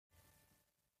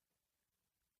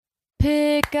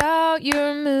Pick out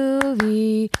your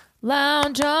movie,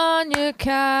 lounge on your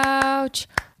couch,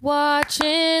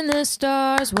 watching the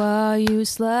stars while you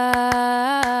slouch.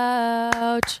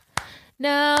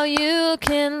 Now you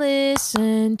can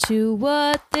listen to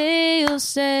what they'll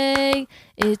say.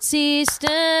 It's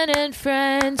Easton and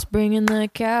Friends, bringing the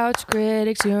couch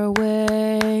critics your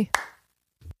way.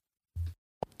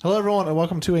 Hello, everyone, and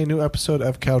welcome to a new episode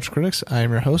of Couch Critics. I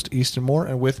am your host, Easton Moore,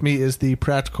 and with me is the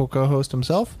practical co-host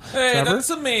himself, Hey, Trevor.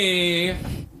 that's me.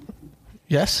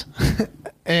 Yes.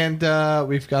 And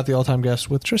we've got the all-time guest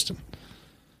with Tristan.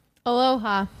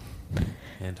 Aloha.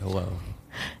 And hello.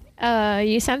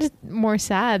 You sounded more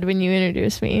sad when you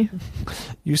introduced me.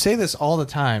 You say this all the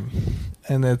time,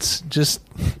 and it's just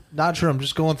not true. I'm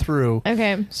just going through.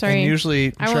 Okay, sorry. And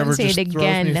usually I won't Trevor say just it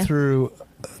again.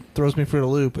 throws me through the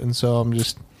loop, and so I'm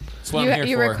just... That's what I'm here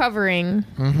You're for. recovering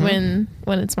when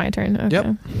it's my turn. Okay.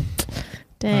 Yep.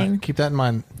 Dang. keep that in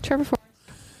mind. Trevor Ford.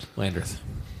 Landers.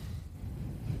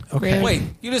 Okay. Really? Wait,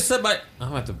 you just said my... I'm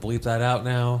going to have to bleep that out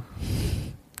now.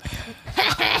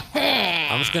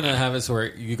 I'm just going to have it so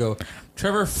where you go,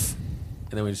 Trevor,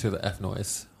 and then we just hear the F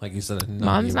noise. Like you said.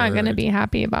 Mom's not going to be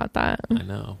happy about that. I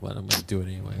know, but I'm going to do it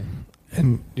anyway.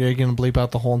 And you're going to bleep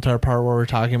out the whole entire part where we're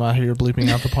talking about how you're bleeping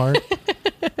out the part?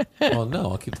 Well, no,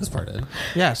 I'll keep this part in.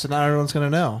 Yeah, so now everyone's going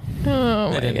to know. Oh,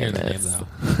 I my didn't hear the name, goodness.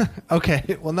 though.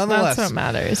 Okay, well, nonetheless... That's what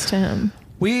matters to him.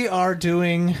 We are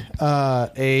doing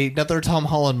another Tom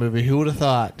Holland movie. Who would have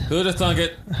thought? Who would have thunk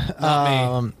it?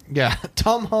 Not me. Yeah,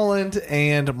 Tom Holland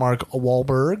and Mark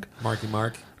Wahlberg. Marky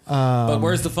Mark. But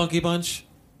where's the Funky Bunch?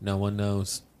 No one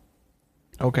knows.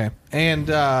 Okay, and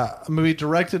a movie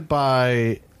directed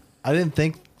by... I didn't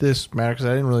think this mattered because I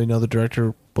didn't really know the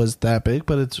director was that big,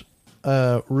 but it's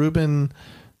Ruben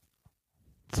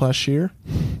Fleischer.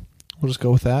 We'll just go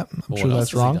with that. I'm Well, sure what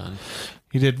else that's has he wrong. done?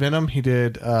 He did Venom. He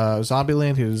did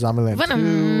Zombieland. He did Zombieland Venom.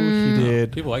 2. He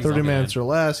did People like 30 Zombieland. Minutes or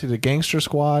Less. He did Gangster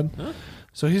Squad. Huh?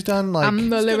 So he's done like... I'm the He's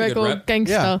got a good lyrical rep.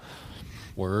 gangster. Yeah.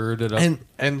 Word it up.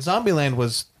 and Zombieland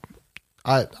was,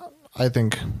 I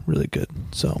think, really good.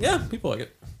 So, Yeah, people like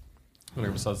it. I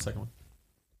never saw the second one.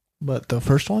 but the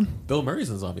first one, Bill Murray's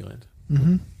in Zombieland.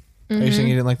 are you saying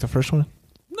you didn't like the first one?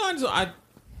 No, I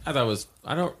thought it was...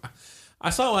 I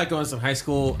saw it like when I was in high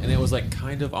school, and it was like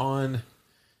kind of on...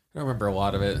 I don't remember a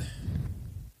lot of it.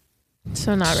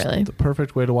 So not really. The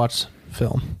perfect way to watch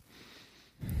film.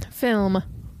 Film.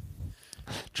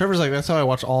 Trevor's like, that's how I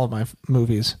watch all of my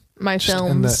movies. My Just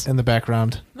films. in the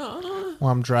background No,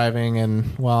 while I'm driving and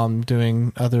while I'm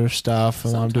doing other stuff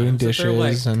and while I'm doing sometimes, if they're,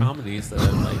 dishes like and comedies that I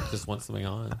like just want something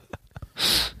on.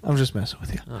 I'm just messing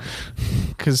with you Oh.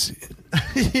 because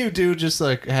you do just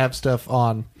like have stuff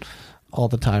on all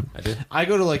the time. I do. I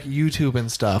go to like YouTube and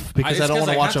stuff because I It's don't 'cause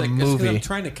want to watch have a it's 'cause movie. I'm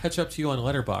trying to catch up to you on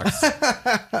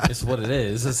Letterboxd. It's what it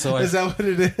is. So Is that what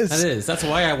it is? that is. That's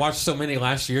why I watched so many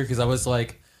last year because I was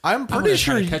like, I'm I'm pretty gonna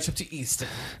sure try to catch up to Easton.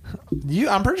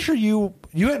 I'm pretty sure you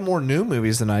had more new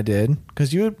movies than I did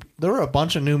because there were a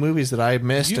bunch of new movies that I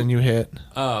missed and you hit.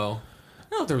 Oh, I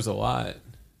don't know if there was a lot.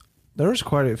 There was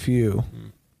quite a few.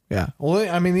 Yeah. Well,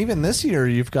 I mean, even this year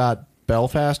you've got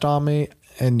Belfast on me,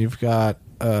 and you've got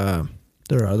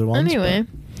there are other ones. Anyway.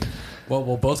 Well,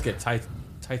 we'll both get Titan.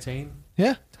 but-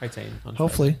 yeah. Titan. On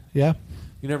Hopefully, yeah. Friday.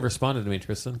 You never responded to me,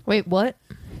 Tristan. Wait, what?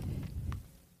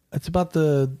 It's about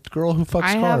the girl who fucks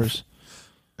I have- cars.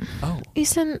 Oh,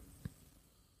 Ethan,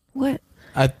 what?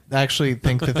 I actually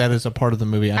think that is a part of the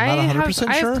movie. I'm not 100%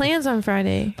 I sure. have plans on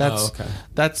Friday. That's okay.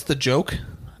 that's the joke.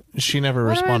 She never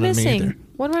What am I responded to me missing? either.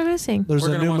 What am I missing? There's We're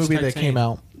a gonna new watch movie that Titan. came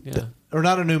out. Yeah. Or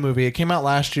not a new movie. It came out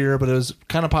last year, but it was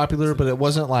kind of popular, but it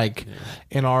wasn't like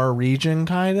in our region,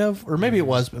 kind of. Or maybe it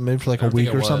was, but maybe for like I a don't think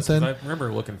week it or was, 'cause something. I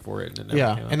remember looking for it. And it never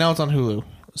Yeah, came out. and now it's on Hulu.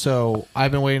 So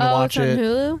I've been waiting to watch it's on it.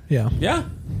 Hulu? Yeah. Yeah.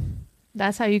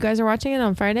 That's how you guys are watching it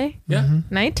on Friday Yeah.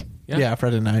 night? Yeah. Yeah,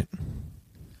 Friday night.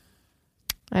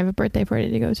 I have a birthday party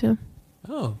to go to.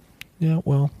 Oh. Yeah,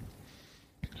 well,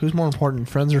 who's more important,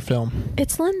 friends or film?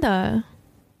 It's Linda.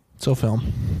 So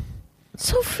film.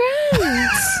 So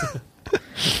friends.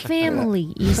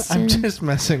 Family, Easton. I'm just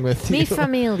messing with you. Mi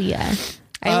familia.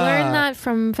 I learned that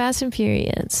from Fast and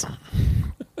Furious.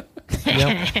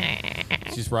 Yep.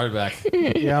 She's brought it back.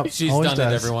 Yep. She's always done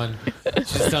does. it, everyone.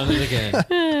 She's done it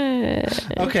again.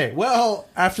 Okay, well,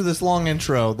 after this long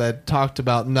intro that talked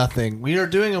about nothing, we are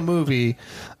doing a movie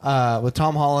with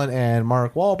Tom Holland and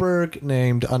Mark Wahlberg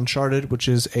named Uncharted, which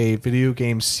is a video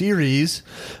game series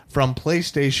from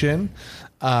PlayStation,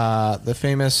 the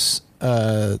famous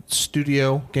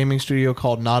gaming studio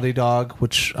called Naughty Dog,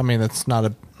 which, I mean, that's not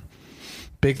a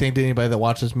big thing to anybody that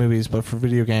watches movies, but for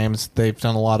video games, they've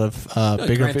done a lot of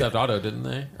bigger... Grand Theft Auto, didn't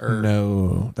they? Or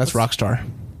No, that's Rockstar.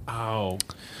 Oh,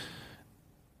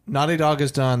 Naughty Dog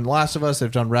has done Last of Us.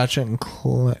 They've done Ratchet and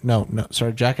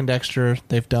Jack and Dexter.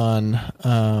 They've done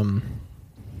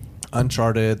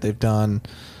Uncharted. They've done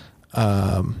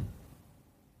other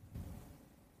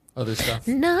stuff.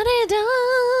 Naughty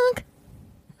Dog.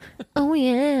 Oh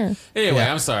yeah. Anyway,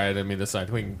 Yeah. I'm sorry. I didn't mean to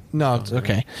sidetrack. No, it's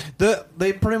okay.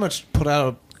 They pretty much put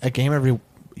out a game every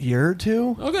year or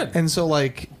two. Oh, good. And so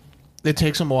like it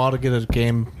takes them a while to get a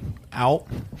game out,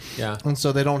 Yeah. and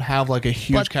so they don't have like a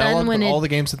huge But then catalog. when But it all the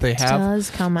games that they have. does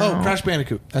come out. Crash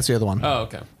Bandicoot. That's the other one. Oh,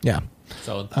 okay. Yeah.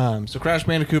 Solid. So Crash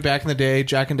Bandicoot back in the day,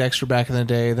 Jack and Dexter back in the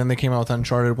day. Then they came out with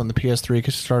Uncharted when the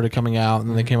PS3 started coming out, and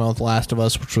then they came out with Last of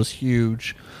Us, which was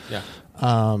huge. Yeah.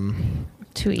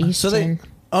 To Easton.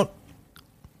 So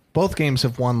both games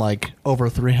have won like over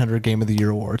 300 Game of the Year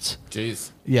awards.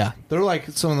 Jeez. Yeah, they're like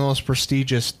some of the most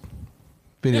prestigious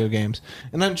video games.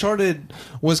 And Uncharted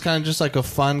was kind of just like a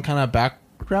fun kind of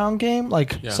background game.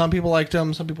 Like some people liked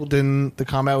them, some people didn't. The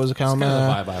combat was kind of the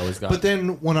vibe I always got. But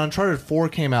then when Uncharted 4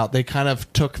 came out, they kind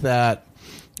of took the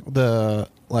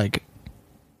like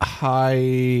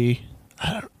high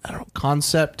I don't know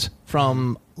concept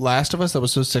from Last of Us that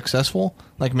was so successful,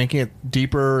 like making it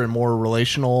deeper and more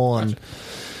relational and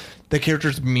the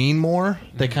characters mean more.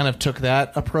 They kind of took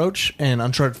that approach, and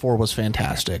Uncharted 4 was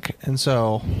fantastic. And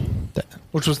so,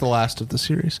 which was the last of the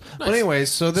series. But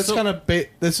anyways, so that's kind of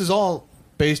this is all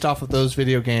based off of those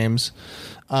video games.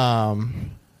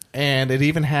 And it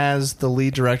even has the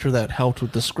lead director that helped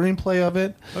with the screenplay of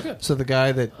it. Okay. So the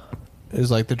guy that is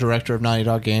like the director of Naughty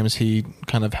Dog Games, he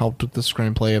kind of helped with the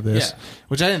screenplay of this,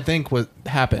 which I didn't think would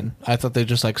happen. I thought they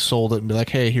just like sold it and be like,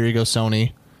 hey, here you go,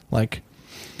 Sony. Like,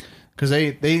 because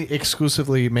they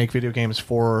exclusively make video games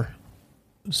for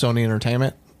Sony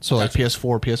Entertainment. So like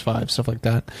PS4, PS5, stuff like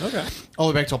that. Okay. All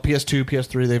the way back to PS2,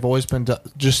 PS3, they've always been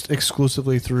just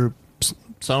exclusively through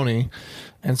Sony.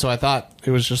 And so I thought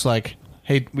it was just like,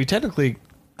 hey, we technically,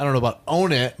 I don't know about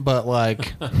own it, but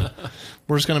like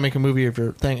we're just going to make a movie of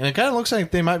your thing. And it kind of looks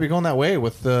like they might be going that way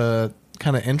with the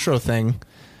kind of intro thing.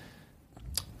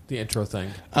 The intro thing.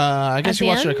 I guess At you the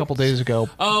watched it a end? couple days ago.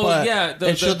 Oh, but yeah.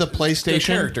 It showed the PlayStation. The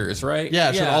characters, right? Yeah,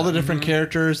 it showed all the different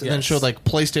characters, and then Yes. showed like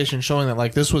PlayStation showing that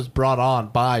like this was brought on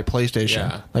by PlayStation.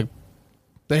 Yeah. Like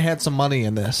they had some money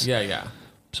in this. Yeah, yeah.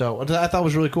 So I thought it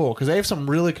was really cool because they have some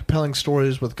really compelling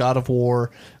stories with God of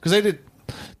War. Because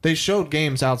they showed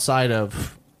games outside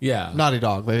of Yeah. Naughty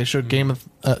Dog. Like they showed Game of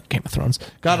Thrones,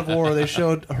 God of War. They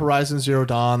showed Horizon Zero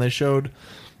Dawn. They showed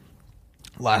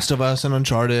Last of Us and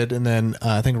Uncharted, and then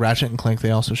I think Ratchet and Clank they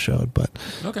also showed. But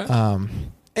Okay.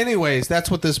 anyways,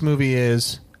 that's what this movie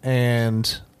is.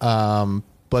 And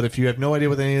but if you have no idea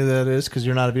what any of that is because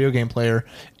you're not a video game player,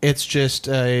 it's just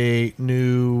a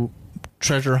new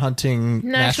treasure hunting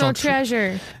National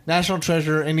Treasure. National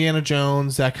Treasure, Indiana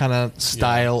Jones, that kind of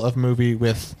style of movie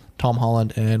with Tom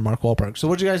Holland and Mark Wahlberg. So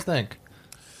what do you guys think?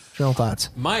 General thoughts.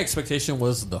 My expectation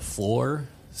was the floor,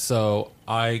 so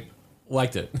I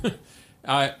liked it.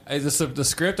 The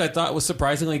script I thought was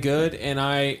surprisingly good, and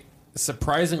I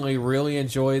surprisingly really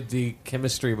enjoyed the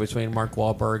chemistry between Mark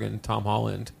Wahlberg and Tom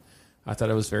Holland. I thought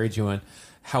it was very genuine.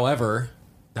 However,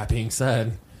 that being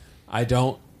said, I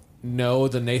don't know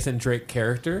the Nathan Drake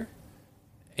character,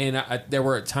 and there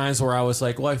were times where I was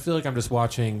like, well, I feel like I'm just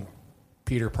watching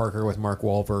Peter Parker with Mark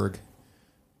Wahlberg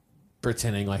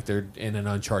pretending like they're in an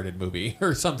Uncharted movie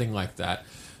or something like that.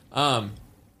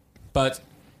 But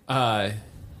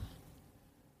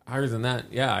other than that,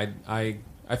 yeah, I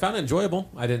found it enjoyable.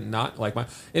 I did not like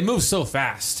it moves so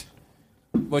fast,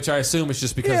 which I assume is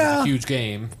just because it's a huge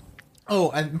game.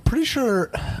 Oh, I'm pretty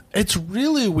sure it's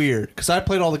really weird because I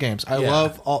played all the games. I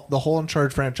love the whole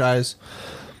Uncharted franchise.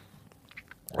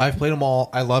 I've played them all.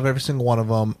 I love every single one of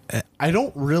them. I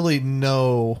don't really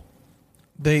know.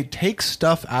 They take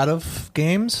stuff out of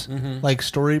games, like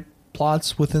story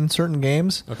plots within certain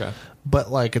games. Okay.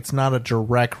 But like it's not a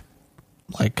direct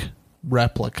like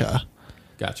replica.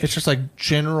 Gotcha. It's just like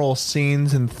general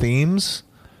scenes and themes.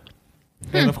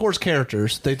 And of course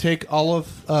characters. They take all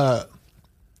of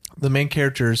the main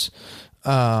characters.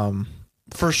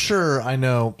 For sure I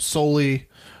know Sully,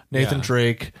 Nathan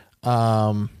Drake,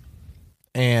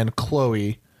 and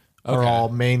Chloe are all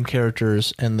main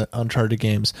characters in the Uncharted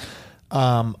games.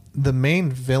 The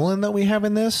main villain that we have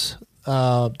in this,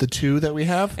 the two that we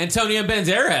have, Antonio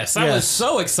Banderas. I was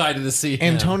so excited to see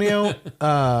him. Antonio,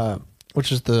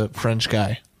 which is the French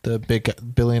guy, the big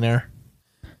billionaire.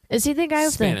 Is he the guy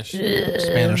with Spanish. the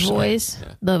Spanish voice?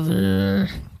 Yeah. The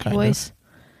Kind voice.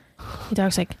 He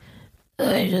talks like.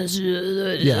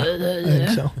 Yeah, I think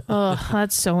so. Oh,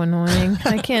 that's so annoying.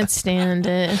 I can't stand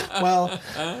it. Well,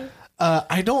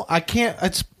 I can't.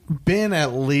 It's been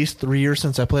at least 3 years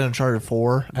since I played Uncharted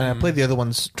 4, and I played the other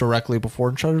ones directly before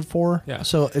Uncharted 4. Yeah.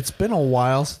 So it's been a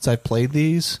while since I played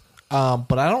these,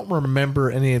 but I don't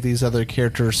remember any of these other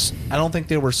characters. I don't think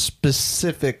they were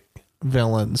specific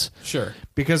villains. Sure.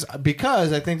 Because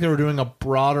I think they were doing a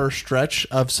broader stretch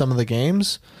of some of the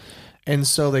games, and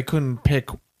so they couldn't pick,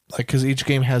 like, because each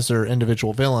game has their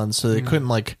individual villains, so they couldn't,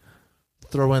 like,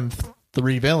 throw in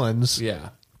 3 villains. Yeah.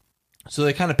 So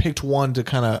they kind of picked one to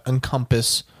kind of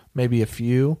encompass maybe a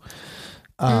few.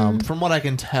 From what I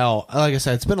can tell, like I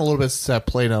said, it's been a little bit since I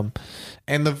played them,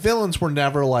 and the villains were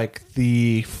never like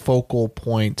the focal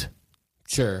point.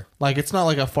 Sure. Like, it's not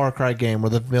like a Far Cry game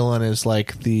where the villain is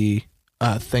like the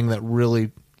thing that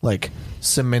really like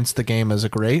cements the game as a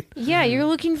great. Yeah, you're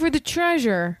looking for the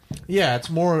treasure. Yeah, it's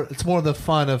more the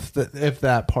fun of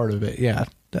that part of it. Yeah,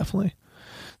 definitely.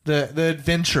 The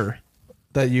adventure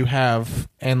that you have,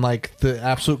 and like the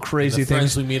absolute crazy The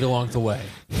friends things. we meet along the way.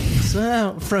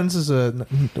 Friends is a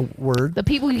word. The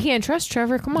people you can't trust,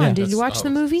 Trevor. Come on, did you watch the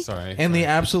movie? Sorry. And the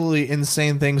absolutely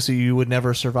insane things that you would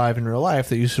never survive in real life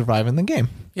that you survive in the game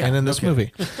and in this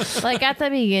movie. Like at the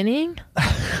beginning,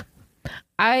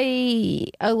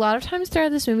 a lot of times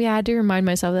throughout this movie, I had to remind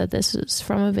myself that this is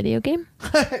from a video game.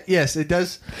 Yes, it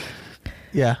does.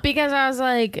 Yeah. Because I was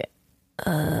like,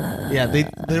 Yeah,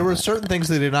 there were certain things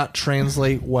that did not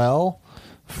translate well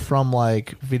from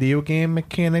like video game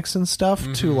mechanics and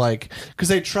stuff to like, because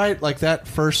they tried, like, that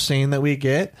first scene that we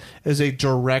get is a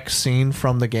direct scene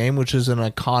from the game, which is an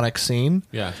iconic scene.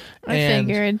 Yeah. I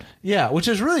figured. Yeah, which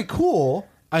is really cool.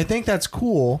 I think that's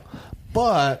cool,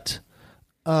 but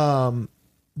the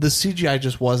CGI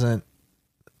just wasn't.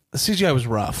 The CGI was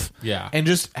rough. Yeah. And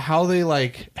just how they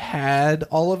like had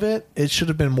all of it, it should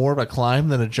have been more of a climb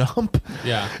than a jump.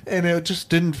 Yeah. And it just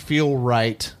didn't feel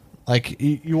right. Like,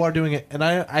 you are doing it, and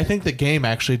I think the game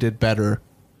actually did better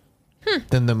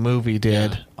than the movie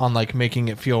did on like making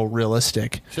it feel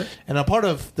realistic. Sure. And a part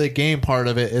of the game part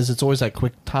of it is it's always like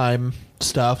quick time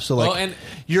stuff. So like, Well, and-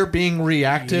 you're being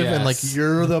reactive and like Yes.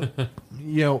 you're the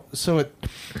so it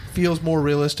feels more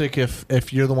realistic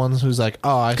if you're the ones who's like,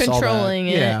 oh, I Controlling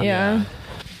saw that. it. Yeah.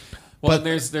 Well, But-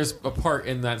 there's a part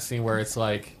in that scene where it's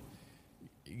like,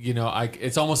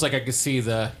 it's almost like I could see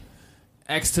the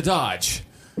X to dodge,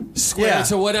 square Yeah.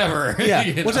 to whatever. Yeah,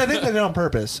 you which know? I think they did on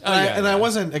purpose. Oh, And yeah. I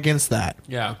wasn't against that.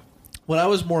 Yeah. What I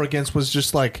was more against was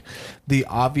just like the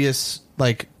obvious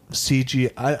like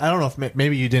CG. I don't know if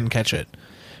maybe you didn't catch it,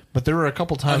 but there were a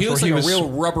couple times He where looks he like was a real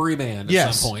rubbery man at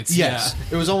yes, some points. Yes,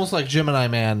 it was almost like Gemini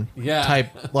Man Yeah.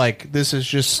 type. Like, this is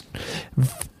just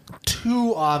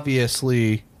too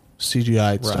obviously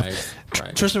CGI stuff.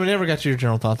 Right. Tristan, we never got to your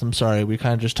general thoughts. I'm sorry. We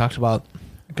kind of just talked about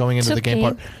going into It's the game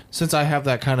okay. part. Since I have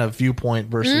that kind of viewpoint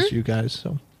versus you guys,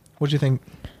 so what'd you think?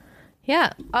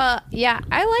 Yeah. Yeah,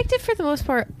 I liked it for the most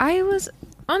part. I was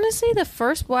honestly the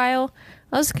first while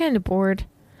I was kind of bored.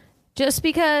 Just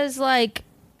because like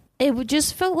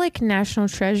just felt like National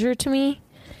Treasure to me.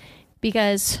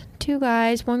 Because 2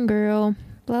 guys, 1 girl,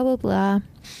 blah blah blah.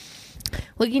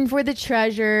 Looking for the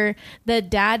treasure, the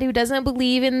dad who doesn't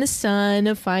believe in the son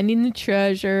of finding the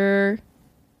treasure.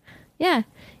 Yeah.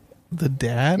 The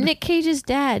dad? Nick Cage's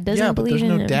dad doesn't yeah, but believe there's in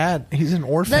no him. dad. He's an The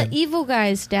orphan. evil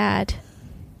guy's dad.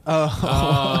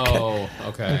 Oh,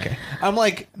 Okay. okay. I'm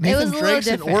like, was Nathan a little Drake's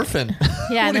an different. orphan.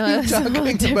 Yeah, what no, are it you was a little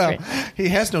talking about? different. He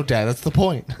has no dad. That's the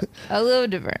point. A little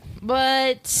different,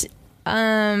 but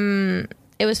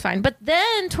it was fine. But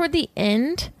then toward the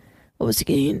end, I was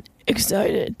getting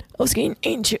excited. I was getting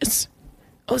anxious.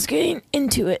 I was getting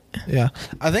into it. Yeah.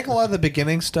 I think a lot of the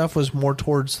beginning stuff was more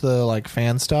towards the like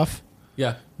fan stuff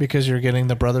Yeah. because you're getting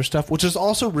the brother stuff, which is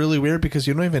also really weird because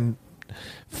you don't even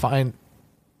find.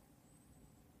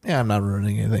 Yeah, I'm not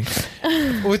ruining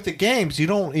anything. With the games, you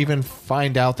don't even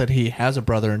find out that he has a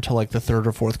brother until like the 3rd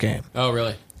or 4th game. Oh,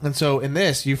 really? And so in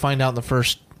this, you find out in the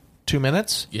first 2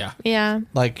 minutes. Yeah. Yeah.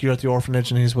 Like, you're at the orphanage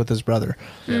and he's with his brother.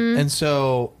 And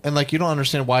so, and like, you don't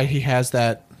understand why he has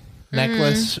that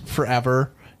necklace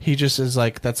forever. He just is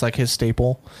like, that's like his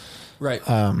staple. Right.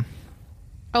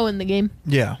 Oh, in the game.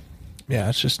 Yeah. Yeah,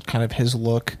 it's just kind of his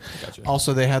look. Gotcha.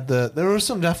 Also, there was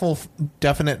some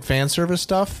definite fan service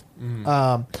stuff.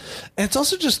 And it's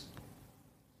also just,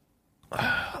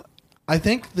 I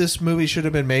think this movie should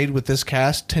have been made with this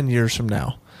cast 10 years from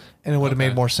now. And it would have Okay.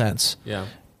 made more sense. Yeah.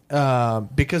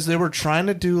 Because they were trying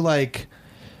to do like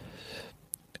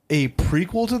a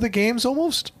prequel to the games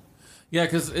almost. Yeah,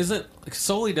 because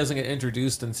Sully doesn't get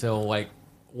introduced until like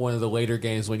one of the later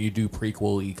games when you do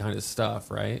prequel-y kind of stuff,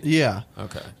 right? Yeah.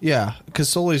 Okay. Yeah, because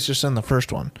Sully's just in the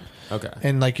first one. Okay.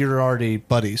 And like, you're already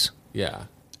buddies. Yeah.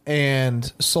 And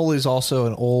Sully's also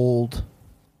an old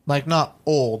Like, not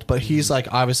old, but he's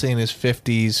like obviously in his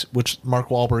 50s, which Mark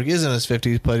Wahlberg is in his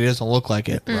 50s, but he doesn't look like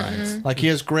it. Right. Like, he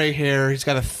has gray hair, he's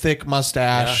got a thick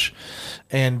mustache,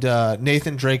 and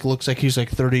Nathan Drake looks like he's like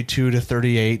 32 to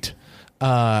 38,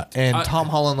 and Tom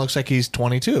Holland looks like he's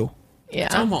 22. Yeah.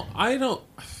 I don't.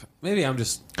 Maybe I'm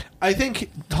just. I think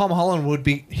Tom Holland would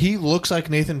be. He looks like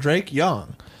Nathan Drake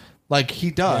young, like he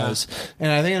does,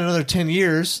 and I think in another 10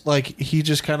 years, like he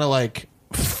just kind of like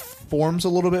forms a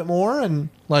little bit more, and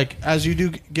like as you do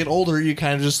get older, you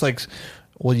kind of just like,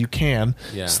 well, you can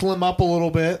slim up a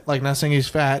little bit. Like, not saying he's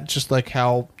fat, just like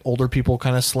how older people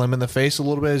kind of slim in the face a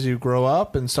little bit as you grow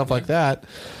up and stuff like that.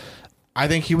 I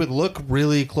think he would look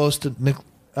really close to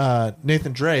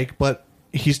Nathan Drake, but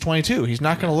he's 22. He's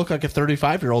not going to look like a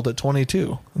 35-year-old at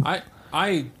 22.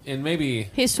 And maybe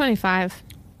He's 25.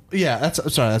 Yeah, that's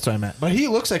what I meant. But he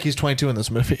looks like he's 22 in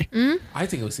this movie. I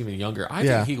think he looks even younger. I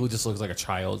think he just looks like a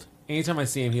child. Anytime I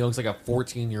see him, he looks like a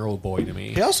 14-year-old boy to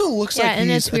me. He also looks like and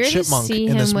he's it's a weird to chipmunk see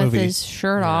in him this with movie. his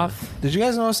shirt off. Did you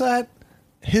guys notice that?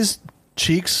 His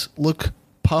cheeks look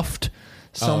puffed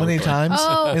so many times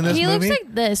Oh, in this he movie. looks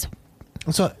like this.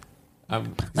 So Like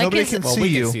nobody his- can Well, see we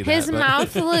can you. see that, His but-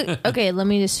 mouth look okay. Let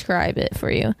me describe it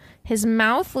for you. His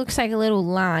mouth looks like a little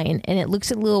line, and it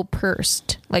looks a little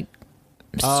pursed, like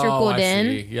circled I in.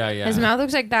 see. Yeah. His mouth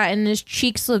looks like that, and his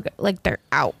cheeks look like they're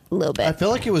out a little I bit. feel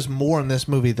like it was more in this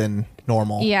movie than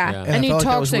normal. Yeah, Yeah. And I and he felt like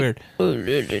that talks was like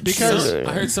weird. Because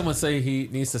I heard someone say he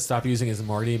needs to stop using his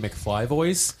Marty McFly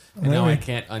voice, and now I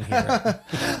can't unhear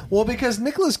it. Well, because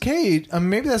Nicolas Cage,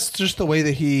 maybe that's just the way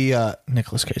that he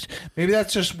Nicolas Cage. Maybe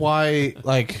that's just why,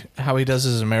 like, how he does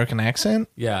his American accent.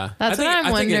 Yeah, That's I think, what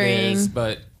I'm I think it is, wondering.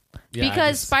 but yeah, I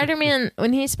because just- Spider-Man,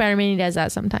 when he's Spider-Man, he does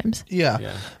that sometimes. Yeah.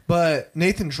 Yeah. But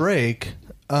Nathan Drake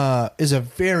is a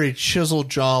very chiseled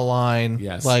jawline.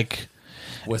 Yes. Like,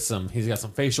 he's got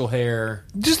some facial hair.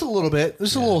 just a little bit.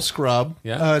 Just a little scrub.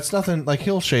 Yeah. It's nothing, like,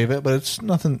 he'll shave it, but it's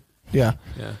nothing. Yeah.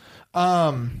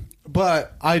 Yeah,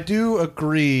 But I do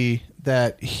agree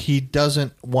that he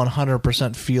doesn't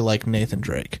 100% feel like Nathan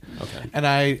Drake.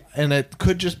 Okay. And it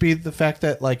could just be the fact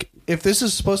that, like, if this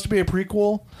is supposed to be a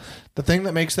prequel, the thing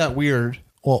that makes that weird,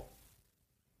 well,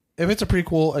 if it's a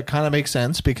prequel, it kind of makes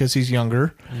sense because he's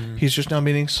younger. He's just now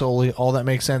meeting Sully. All that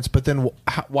makes sense. But then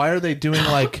why are they doing,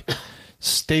 like,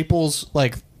 staples,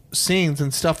 like, scenes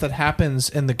and stuff that happens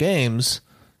in the games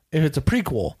if it's a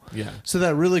prequel? yeah. So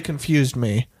that really confused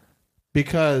me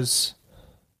because,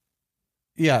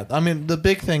 yeah, I mean, the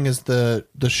big thing is the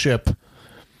ship,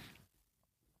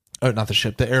 or not the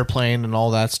ship, the airplane and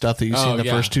all that stuff that you see in the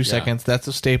first 2 seconds. That's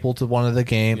a staple to one of the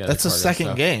game. Yeah, That's the the cargo second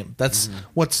stuff. game. That's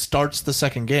what starts the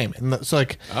second game. And it's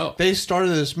like, they started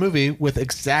this movie with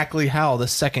exactly how the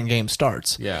second game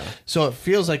starts. Yeah. So it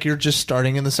feels like you're just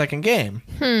starting in the second game,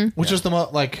 which is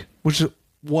which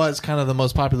was kind of the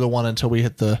most popular one until we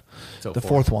hit the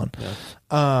fourth one.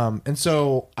 Yeah. And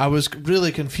so I was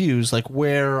really confused. Like,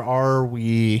 where are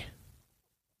we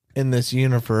in this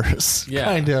universe? Yeah,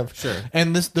 kind of. sure.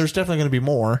 And there's definitely going to be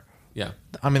more. Yeah.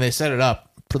 I mean, they set it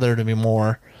up for there to be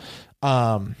more.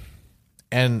 And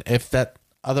if that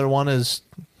other one is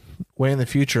way in the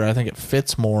future, I think it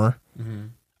fits more.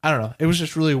 I don't know. It was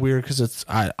just really weird because it's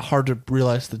hard to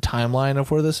realize the timeline of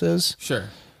where this is. Sure.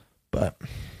 But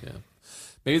Yeah.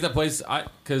 Maybe that plays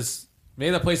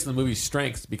in the movie's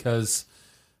strengths because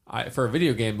for a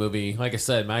video game movie, like I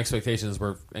said, my expectations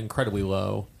were incredibly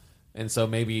low. And so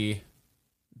maybe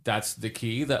that's the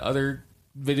key that other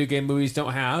video game movies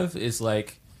don't have is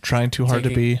like trying too hard to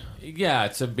be. Yeah,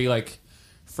 to be like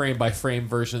frame by frame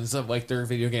versions of like their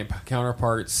video game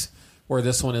counterparts, where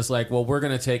this one is like, well, we're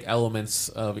going to take elements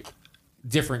of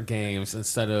different games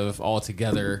instead of all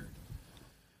together.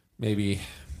 Maybe,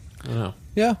 I don't know.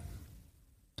 Yeah.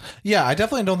 Yeah, I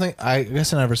definitely don't think... I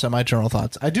guess I never said my general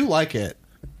thoughts. I do like it.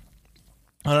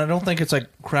 And I don't think it's, like,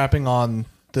 crapping on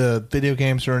the video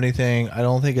games or anything. I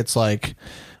don't think it's, like,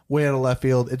 way out of left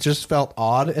field. It just felt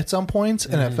odd at some points,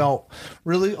 and it felt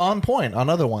really on point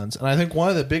on other ones. And I think one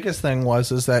of the biggest thing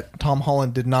is that Tom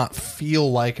Holland did not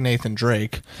feel like Nathan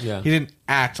Drake. Yeah. He didn't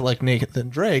act like Nathan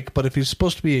Drake, but if he's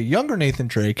supposed to be a younger Nathan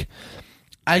Drake...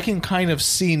 I can kind of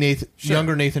see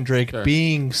younger Nathan Drake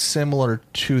being similar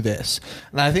to this,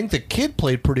 and I think the kid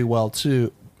played pretty well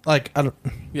too. Like,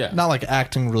 not like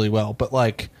acting really well, but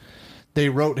like they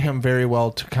wrote him very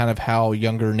well to kind of how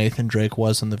younger Nathan Drake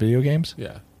was in the video games.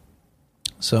 Yeah.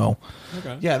 So,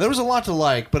 yeah, there was a lot to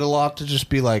like, but a lot to just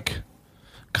be like,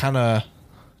 kind of,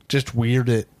 just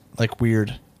weird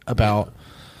about.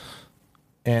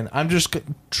 And I'm just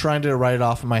trying to write it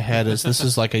off in my head as this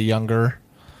is like a younger.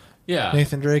 Yeah.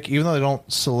 Nathan Drake, even though they don't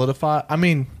solidify. I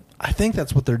mean, I think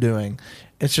that's what they're doing.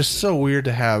 It's just so weird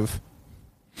to have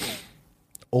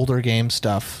older game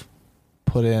stuff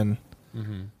put in.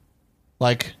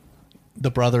 Like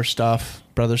the brother stuff.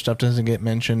 Brother stuff doesn't get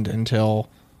mentioned until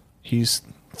he's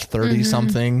 30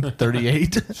 something,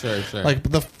 38. Sure. Like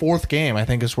the fourth game, I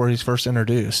think, is where he's first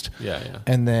introduced. Yeah.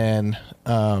 And then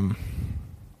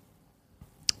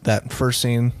that first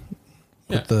scene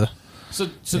with the So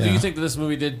Yeah. do you think that this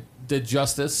movie did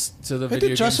justice to the video it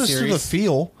did justice game to the series?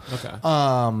 feel. Okay.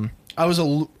 I was a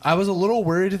little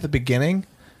worried at the beginning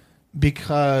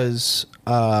because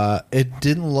it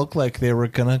didn't look like they were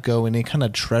gonna go any kind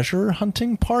of treasure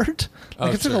hunting part. Like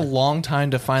Oh, it took sure. a long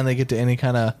time to finally get to any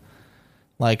kind of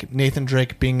like Nathan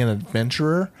Drake being an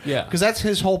adventurer. Yeah. because that's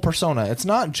his whole persona. It's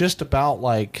not just about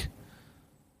like,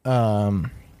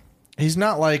 he's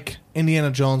not like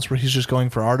Indiana Jones where he's just going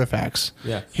for artifacts.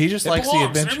 Yeah. he just It likes the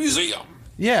belongs in a adventure. museum.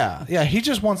 Yeah, he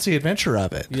just wants the adventure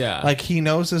of it. Yeah. like he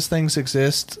knows these things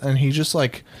exist, and he just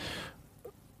like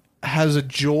has a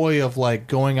joy of like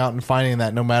going out and finding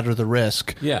that no matter the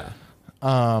risk. Yeah.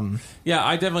 Yeah,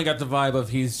 I definitely got the vibe of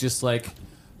he's just like,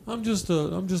 I'm just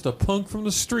a punk from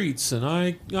the streets, and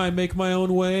I make my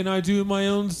own way and I do my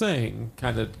own thing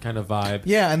kind of vibe.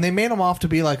 Yeah, and they made him off to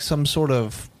be like some sort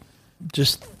of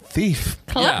just thief,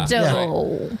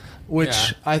 Klepto. which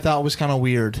Yeah. I thought was kind of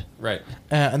weird. Right.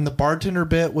 And the bartender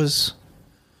bit was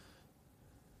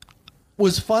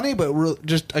funny, but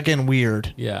just again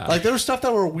weird. Yeah. like there was stuff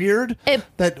that were weird It-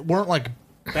 that weren't like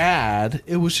bad.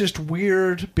 It was just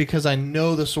weird because I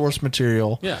know the source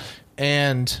material. Yeah.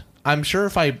 And I'm sure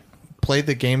if I played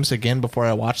the games again before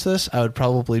I watched this, I would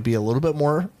probably be a little bit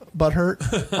more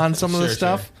butthurt on some of the Sure,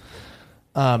 stuff.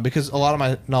 Because a lot of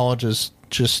my knowledge is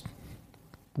just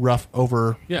rough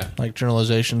over Yeah. like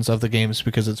generalizations of the games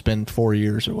because it's been 4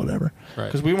 years or whatever. Right.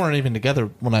 Because we weren't even together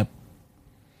when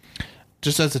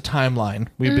just as a timeline,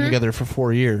 we've been together for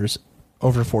 4 years,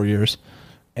 over 4 years,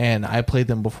 and I played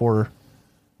them before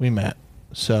we met.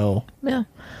 So Yeah.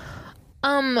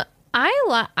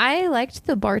 I liked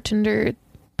the bartender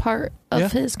part of Yeah.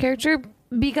 his character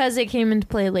because it came into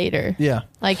play later. yeah.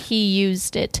 Like he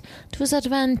used it to his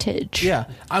advantage. Yeah,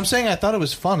 I'm saying I thought it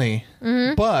was funny,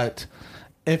 but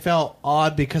it felt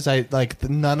odd because I like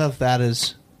none of that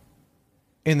is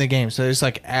in the game, so it's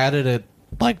like added a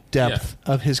like depth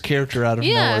of his character out of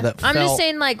nowhere. Yeah, That I'm just felt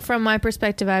saying, like from my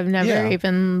perspective, I've never Yeah.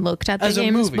 even looked at the as a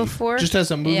games movie before. just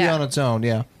as a movie Yeah. on its own.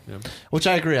 Yeah, Yeah. which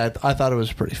I agree. I thought it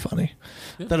was pretty funny.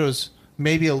 That it was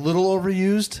maybe a little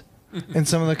overused in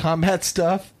some of the combat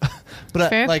stuff, but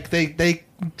Fair. like they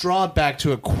draw it back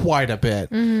to it quite a bit.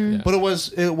 Yeah. But it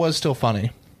was still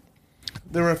funny.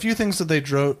 There were a few things that they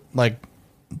drew like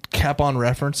kept on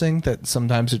referencing that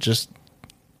sometimes it just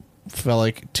felt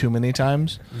like too many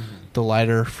times. The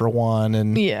lighter for one,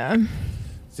 and Yeah.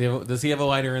 Does he have a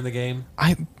lighter in the game?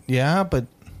 but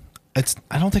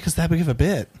I don't think it's that big of a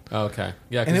bit. Oh, okay.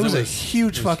 Yeah. 'cause And it was a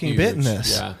huge it was fucking bit in huge.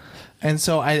 this. Yeah. And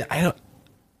so I don't.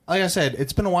 Like I said,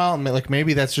 it's been a while, and like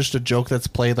maybe that's just a joke that's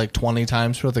played like 20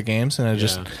 times throughout the games, and I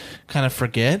just Yeah. kind of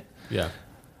forget. Yeah.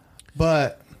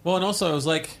 But Well, and also it was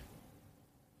like,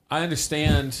 I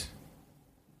understand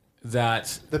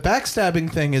that. the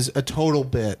backstabbing thing is a total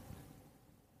bit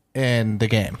in the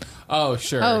game. Oh,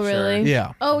 sure. Oh, sure. really?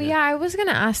 Yeah. Oh, yeah. I was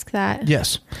gonna ask that.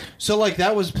 Yes. So like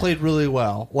that was played really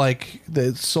well. Like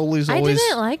the Sully's I always.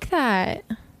 didn't like that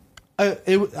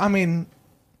I mean,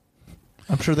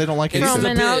 I'm sure they don't like it. It's from the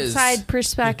an biz. outside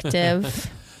perspective.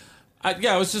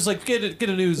 Yeah, it was just like get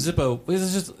a new Zippo.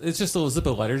 It's just a little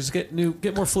Zippo lighter. Just get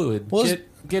more fluid. Well,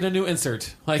 get a new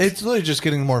insert. Like It's literally just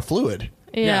getting more fluid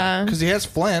Yeah. because he has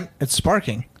flint. It's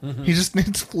sparking. He just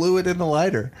needs fluid in the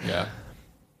lighter. yeah,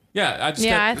 yeah. I just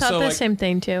Yeah, I kept- thought so, the like, same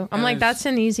thing too. I'm and like, it's- that's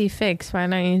an easy fix. Why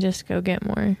don't you just go get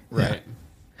more? Right.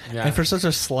 Yeah. And for such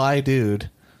a sly dude,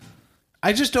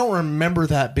 I just don't remember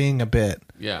that being a bit.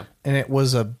 yeah. And it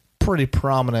was a pretty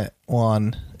prominent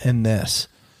one in this.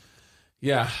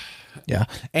 Yeah. Yeah.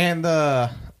 And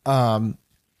as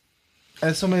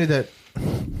somebody that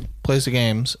plays the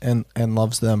games and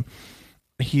loves them,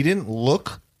 he didn't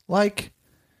look like,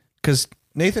 because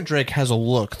Nathan Drake has a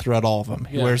look throughout all of them.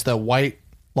 He Yeah. wears that white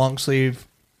long sleeve,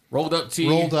 Rolled up tee.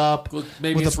 rolled up,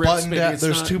 Maybe with it's a ripped, button maybe down. it's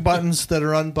There's not. 2 buttons that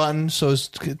are unbuttoned, so his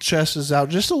chest is out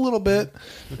just a little bit.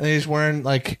 And he's wearing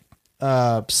like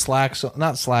slacks,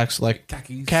 not slacks, like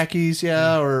Khakis.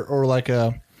 yeah, or like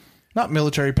a, not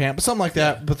military pant, but something like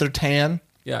that, but they're tan.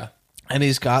 Yeah. And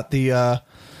he's got the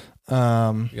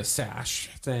Like a sash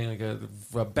thing, like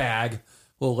a bag,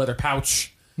 little leather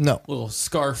pouch, no, little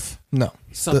scarf, no,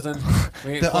 something.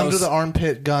 We ain't the under close. the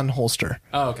armpit gun holster.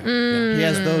 Oh, okay. Yeah. He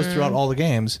has those throughout all the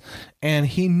games, and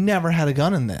he never had a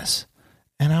gun in this.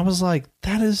 And I was like,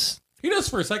 that is, He does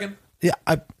for a second. yeah.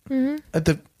 At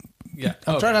the Yeah.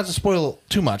 I'm trying not to spoil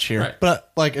too much here, Right.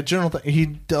 but like a general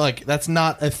thing, that's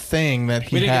not a thing that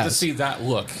he We didn't has. get to see that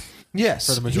look. Yes,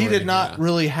 for the he majority, did not yeah.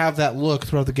 really have that look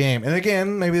throughout the game. And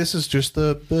again, maybe this is just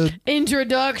the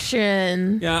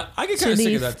Introduction. Yeah, I get To kind of sick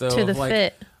the of that though. to the of, like,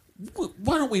 fit.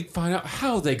 why don't we find out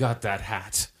how they got that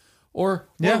hat, or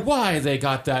Yeah. why they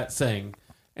got that thing?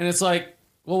 And it's like,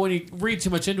 well, when you read too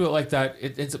much into it like that,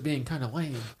 it ends up being kind of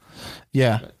lame.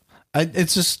 yeah.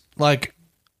 It's just like,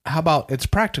 how about it's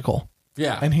practical?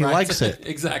 Yeah, And he right? likes it.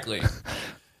 Exactly.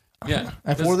 Yeah,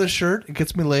 I wore this shirt; it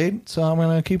gets me laid, so I'm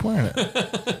gonna keep wearing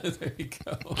it. there you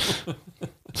go.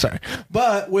 Sorry,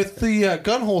 but with the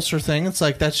gun holster thing, it's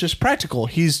like that's just practical.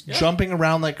 He's jumping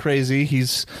around like crazy.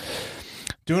 He's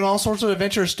doing all sorts of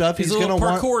adventure stuff. He's a gonna little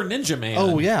want. parkour ninja man.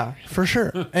 Oh yeah, for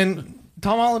sure. And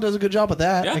Tom Holland does a good job with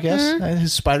that, Yeah. I guess. And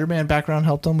his Spider-Man background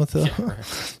helped him with the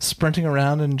sprinting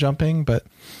around and jumping. But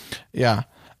yeah,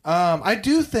 I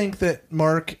do think that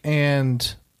Mark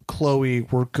and Chloe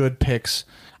were good picks.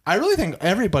 I really think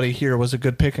everybody here was a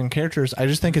good pick in characters. I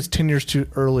just think it's 10 years too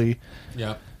early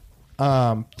Yeah.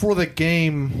 for the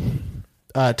game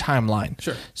timeline.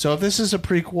 Sure. So if this is a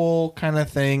prequel kind of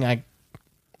thing, I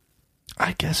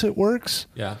guess it works.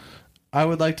 Yeah. I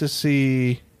would like to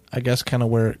see, I guess, kind of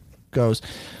where it goes.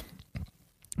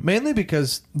 Mainly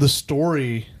because the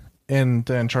story in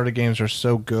the Uncharted games are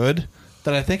so good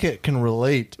that I think it can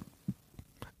relate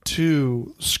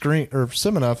to screen or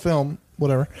cinema, film,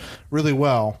 whatever, really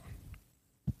well.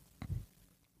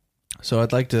 So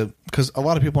I'd like to, because a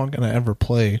lot of people aren't going to ever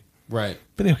play Right.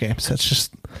 video games. That's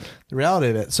just the reality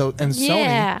of it. So, and Sony,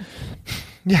 Yeah.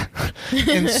 yeah,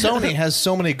 and Sony has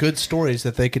so many good stories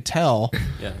that they could tell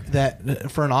Yeah.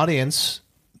 that for an audience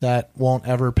that won't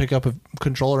ever pick up a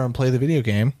controller and play the video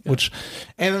game, which,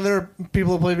 and then there are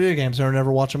people who play video games that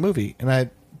never watch a movie, and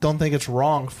I don't think it's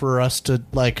wrong for us to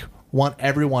like want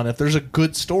everyone. If there's a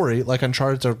good story, like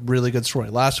Uncharted's a really good story,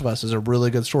 Last of Us is a really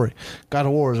good story, God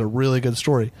of War is a really good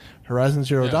story, Horizon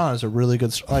Zero Dawn is a really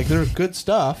good like they're good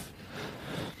stuff.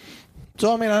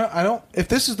 So I mean, I don't. If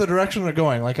this is the direction they're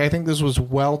going, like I think this was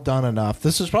well done enough.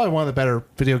 This is probably one of the better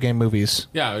video game movies.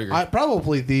 Yeah, I would agree.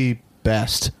 Probably the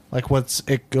best. Like, what's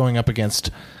it going up against?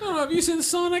 I don't know. Have you seen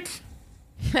Sonic?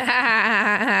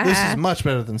 This is much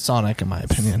better than Sonic, in my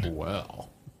opinion. Well,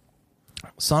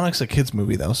 Sonic's a kids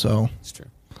movie, though, so it's true.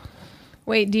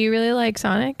 Wait, do you really like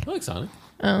Sonic? I like Sonic.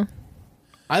 Oh,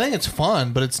 I think it's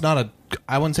fun, but it's not a.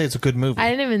 I wouldn't say it's a good movie. I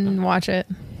didn't even watch it.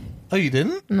 Oh, you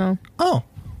didn't? No. Oh,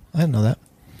 I didn't know that.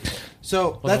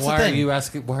 So Well, that's then why the thing. are you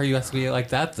asking? Why are you asking me like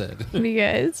that then?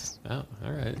 Because Oh,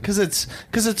 all right. Because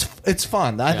it's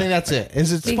fun. I Yeah. think that's it.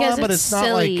 Is it's Because fun, but it's it's not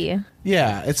silly. like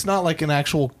it's not like an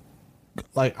actual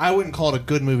like I wouldn't call it a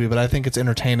good movie, but I think it's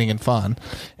entertaining and fun.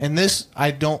 And this I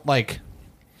don't like.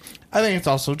 I think it's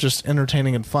also just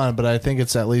entertaining and fun, but I think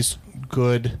it's at least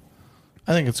good.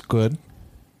 I think it's good.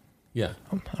 Yeah.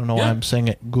 I don't know why Yeah. I'm saying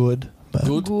it good, but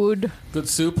Good. good. Good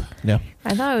soup. yeah.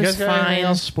 I thought it You was guys got anything fine.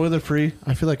 else spoiler free?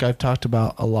 I feel like I've talked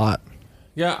about a lot.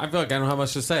 Yeah, I feel like I don't have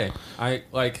much to say. I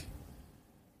like.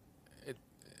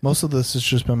 Most of this has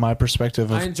just been my perspective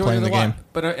of I enjoyed playing it a the lot, game.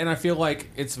 but and I feel like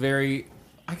it's very.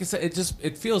 Like I said,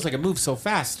 it feels like it moves so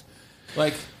fast.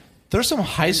 Like There's some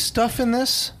heist stuff in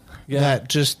this Yeah. that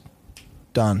just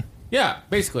done. yeah,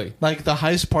 basically Like the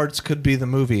heist parts could be the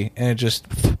movie, and it just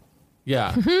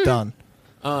yeah. done.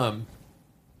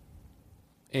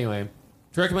 Anyway,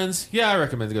 recommends. Yeah, I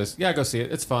recommend it. Go see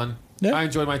it. It's fun. Yeah. I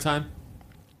enjoyed my time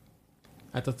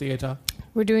at the theater.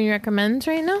 We're doing recommends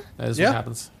right now? That is Yeah. what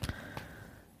happens.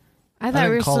 I thought didn't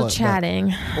we were call still it, but-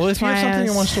 chatting. Well, if you have Why I something you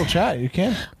was- want to still chat, you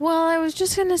can. Well, I was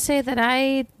just going to say that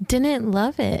I didn't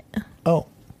love it. Oh,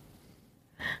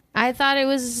 I thought it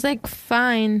was like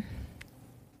fine.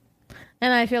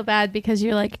 And I feel bad because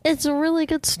you're like, it's a really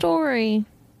good story.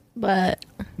 But,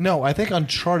 no, I think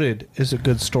Uncharted is a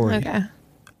good story. okay.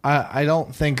 I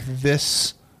don't think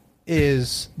this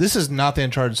is not the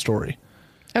Uncharted story.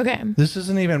 Okay. This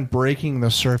isn't even breaking the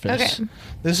surface. Okay.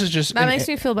 This is just That makes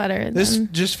me feel better. This then.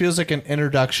 just feels like an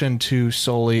introduction to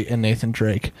Sully and Nathan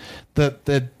Drake.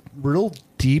 The real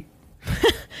deep.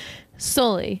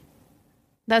 Sully.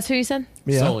 That's who you said?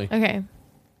 Yeah. Solely. Okay.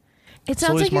 It sounds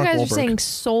Sully's like you Mark guys Wahlberg. are saying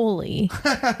solely.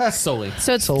 Solely.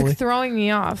 So it's Sully. throwing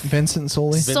me off. Vincent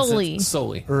Sully, Sully.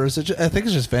 Solely. or is it? I think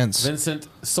it's just Vince. Vincent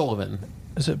Sullivan.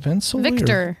 Is it Vince Sully? or-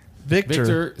 Victor. Victor.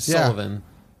 Victor Sullivan.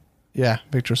 Yeah,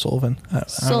 Victor Sullivan. I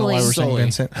don't know why Sully. we're saying Sully.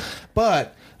 Vincent,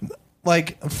 but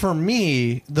like for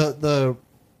me, the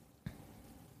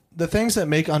things that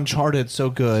make Uncharted so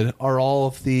good are all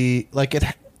of the like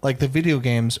the video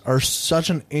games are such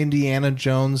an Indiana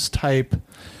Jones type,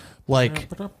 like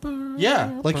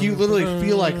yeah, like you literally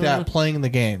feel like that playing the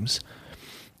games.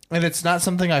 And it's not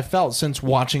something I felt since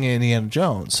watching Indiana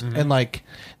Jones. And like,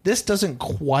 this doesn't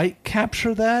quite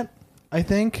capture that, I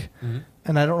think.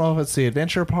 And I don't know if it's the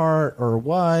adventure part or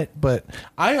what, but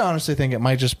I honestly think it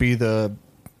might just be the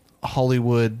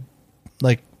Hollywood,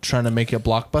 like, trying to make it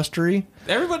blockbustery.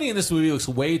 Everybody in this movie looks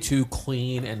way too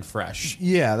clean and fresh.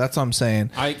 Yeah, that's what I'm saying.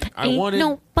 I Ain't wanted...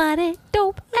 nobody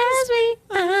dope as me.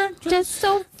 I'm just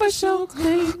so fresh, so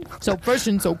clean. So fresh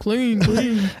and so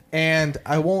clean. And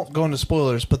I won't go into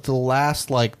spoilers, but the last,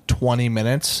 like, 20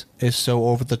 minutes is so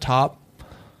over the top.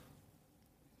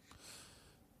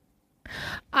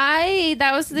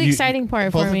 That was the exciting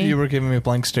part both for me. of you were giving me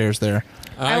blank stares there.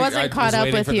 I wasn't caught was up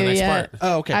waiting with for the you next yet. part.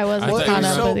 Oh, okay. I wasn't thought caught you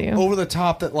were up so with you. over the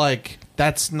top that, like,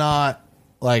 that's not,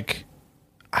 like,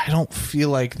 I don't feel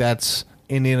like that's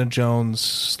Indiana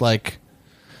Jones, like,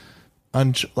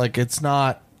 like, it's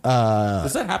not,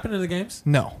 Does that happen in the games?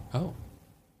 no, Oh,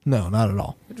 not at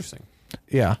all. interesting.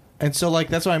 Yeah. And so, like,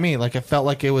 that's what I mean. Like, it felt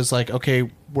like it was like, okay,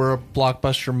 we're a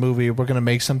blockbuster movie. We're going to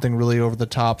make something really over the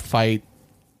top, fight,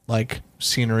 like,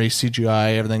 scenery,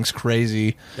 CGI, everything's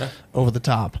crazy, Yeah. over the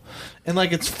top. And,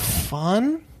 like, it's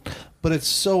fun, but it's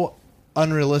so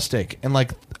unrealistic. And,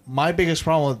 like, my biggest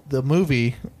problem with the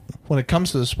movie, when it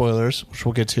comes to the spoilers, which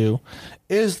we'll get to,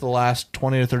 is the last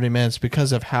 20 or 30 minutes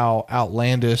because of how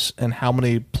outlandish and how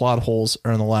many plot holes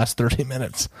are in the last 30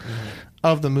 minutes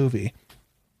of the movie.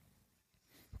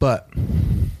 But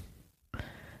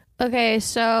Okay,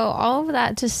 so all of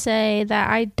that to say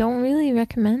that I don't really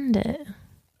recommend it.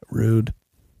 rude.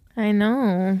 I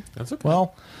know. That's okay.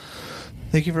 Well,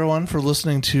 thank you everyone for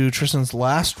listening to Tristan's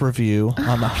last review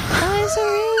on the That is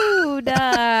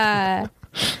so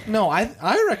rude. No,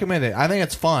 I recommend it. I think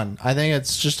it's fun. I think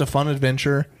it's just a fun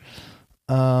adventure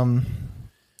that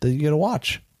you get to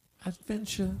watch.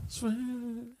 Adventure,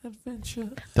 swim, adventure.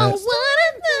 That's,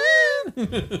 wanna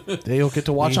that you'll get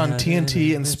to watch on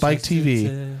TNT and Spike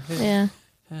TV. Yeah.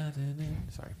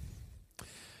 Sorry.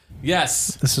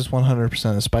 Yes. This is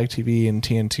 100% a Spike TV and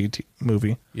TNT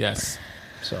movie. Yes.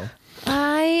 So,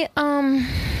 I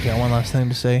you got one last thing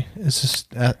to say? Is this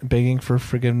begging for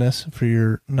forgiveness for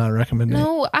your not recommending it?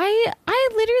 no, I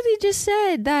literally just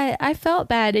said that I felt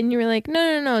bad and you were like,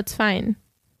 no, it's fine.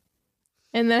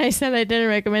 And then I said I didn't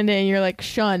recommend it and you're like,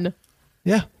 shun.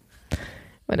 Yeah.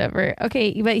 Whatever.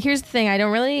 Okay, but here's the thing. I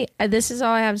don't really, this is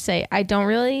all I have to say. I don't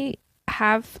really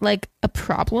have like a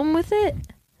problem with it.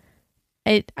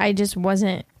 I just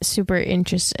wasn't super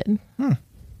interested.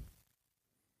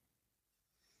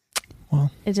 Well,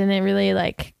 it didn't really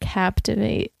like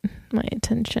captivate my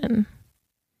attention.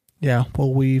 yeah.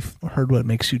 Well, we've heard what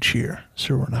makes you cheer,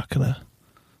 so we're not gonna.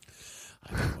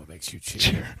 I know what makes you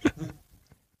cheer.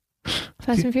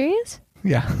 Fast and Furious?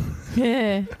 Yeah.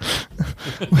 Yeah.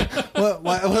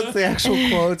 What's the actual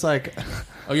quote? It's like,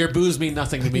 Oh, your boos mean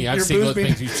nothing to me. I've your seen boos what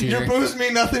makes you cheer. Your boos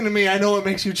mean nothing to me. I know what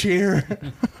makes you cheer.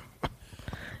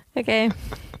 Okay.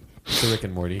 To Rick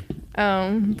and Morty.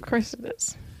 Of course it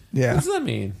is. Yeah. What does that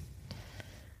mean?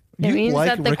 It You means like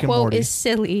that the Rick and quote Morty. is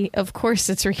silly. Of course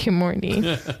it's Rick and Morty.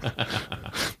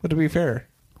 But to be fair,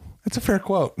 it's a fair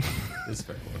quote. It's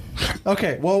fair.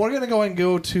 Okay, well, we're going to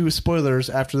go to spoilers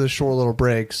after this short little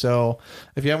break. So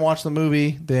if you haven't watched the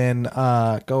movie, then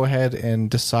go ahead and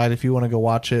decide if you want to go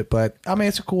watch it. But, I mean,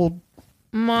 it's a cool...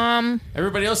 Mom,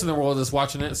 Everybody else in the world is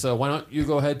watching it, so why don't you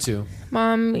go ahead too?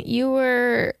 Mom, you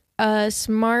were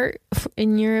smart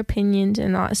in your opinion to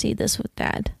not see this with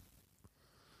Dad.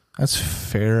 That's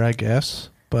fair, I guess.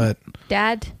 But,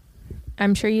 Dad,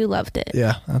 I'm sure you loved it.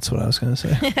 yeah, that's what I was going to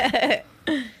say.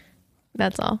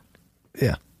 That's all.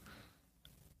 Yeah.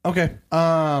 Okay.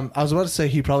 I was about to say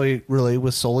he probably relate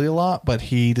with Sully a lot, but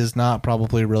he does not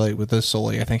probably relate with this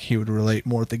Sully. I think he would relate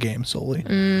more with the game Sully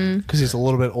because he's a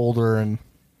little bit older and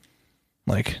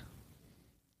like,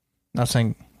 not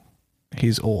saying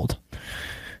he's old,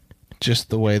 just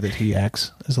the way that he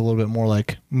acts is a little bit more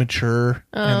like mature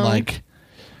and like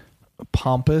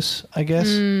pompous, I guess.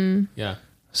 Yeah.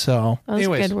 So, That was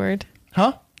anyways, a good word.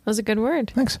 huh? That was a good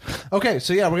word. Thanks. Okay,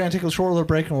 so yeah, we're going to take a short little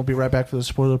break and we'll be right back for the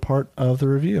spoiler part of the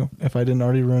review, if I didn't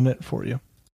already ruin it for you.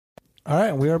 All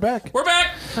right, we are back We're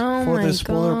back! Oh for my the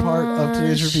spoiler part of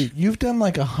today's gosh. review. You've done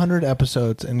like 100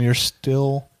 episodes and you're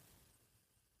still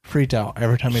freaked out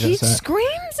every time he He does that.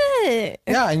 screams it.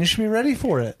 Yeah, and you should be ready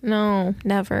for it. No,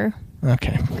 never.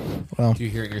 Okay. Well, Do you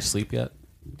hear it in your sleep yet?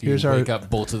 Do you Here's our- wake up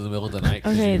bolt in the middle of the night?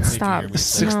 'cause Okay, you think you stop. hear me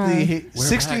say-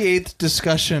 68th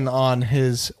discussion on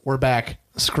his "We're back"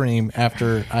 scream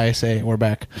after I say "We're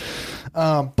back."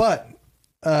 But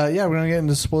yeah, we're gonna get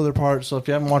into the spoiler part. So if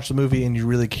you haven't watched the movie and you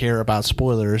really care about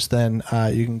spoilers, then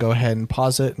you can go ahead and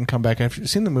pause it and come back after you've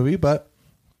seen the movie. But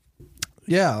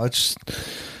yeah, let's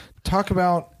talk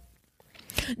about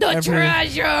The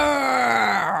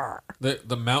treasure.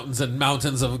 The mountains and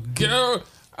mountains of go.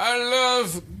 I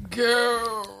love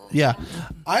go. Yeah.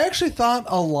 I actually thought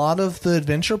a lot of the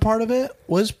adventure part of it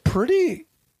was pretty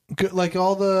good. Like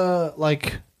all the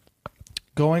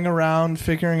going around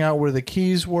figuring out where the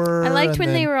keys were. I liked and when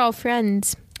then- they were all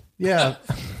friends. Yeah.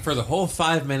 For the whole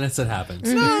 5 minutes it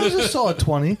happens. No, it was a solid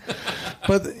 20.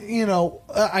 But,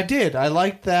 I did. I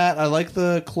liked that. I liked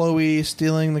the Chloe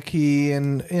stealing the key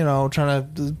and,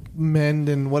 trying to mend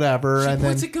and whatever. She and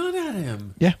points then, a gun at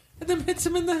him. yeah. And then hits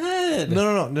him in the head.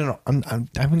 No. I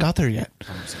haven't got there yet.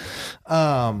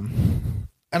 And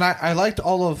I liked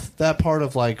all of that part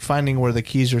of, finding where the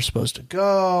keys are supposed to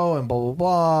go and blah, blah,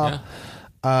 blah.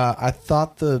 Yeah. I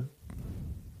thought the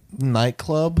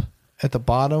nightclub at the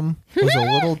bottom was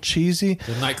a little cheesy.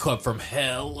 The nightclub from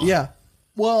hell. Yeah.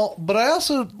 Well, but I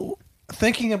also,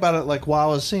 thinking about it, while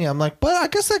I was seeing it, I'm like, but I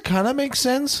guess that kind of makes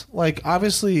sense.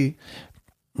 Obviously,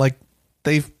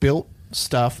 they've built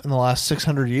stuff in the last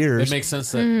 600 years. It makes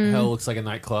sense that hell looks like a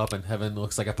nightclub and heaven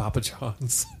looks like a Papa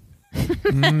John's.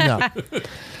 No.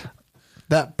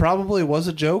 That probably was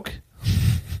a joke.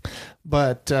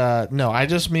 But no, I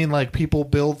just mean people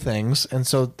build things, and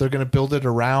so they're going to build it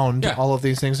around all of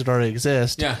these things that already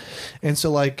exist. Yeah. And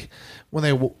so when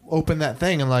they open that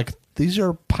thing, I'm like, these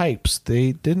are pipes.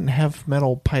 They didn't have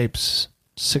metal pipes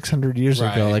 600 years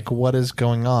ago. Right. What is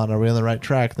going on? Are we on the right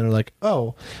track? And they're like,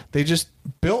 oh, they just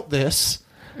built this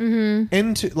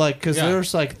into because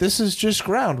there's this is just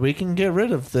ground. We can get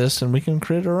rid of this and we can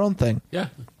create our own thing. Yeah.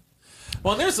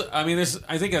 Well,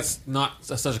 I think that's not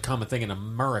such a common thing in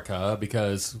America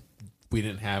because we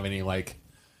didn't have any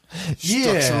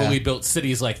structurally built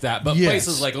cities like that. But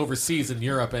places like overseas in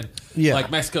Europe and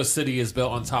Mexico City is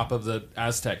built on top of the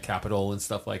Aztec capital and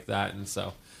stuff like that. And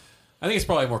so I think it's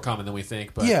probably more common than we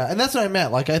think. But yeah, and that's what I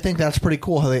meant. I think that's pretty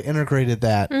cool how they integrated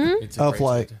that of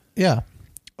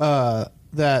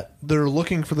that they're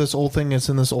looking for this old thing that's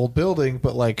in this old building,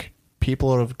 but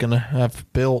people are going to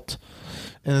have built.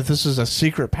 And if this is a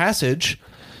secret passage,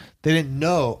 they didn't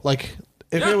know. If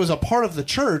it was a part of the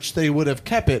church, they would have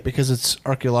kept it because it's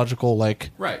archaeological,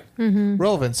 right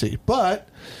relevancy. But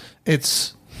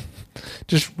it's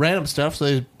just random stuff. So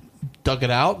they dug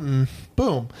it out and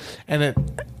boom. And it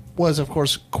was, of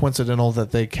course, coincidental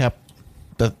that they kept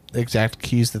the exact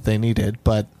keys that they needed.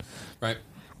 But right.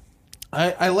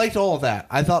 I liked all of that.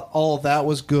 I thought all of that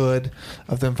was good,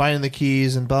 of them finding the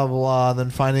keys and blah, blah, blah, then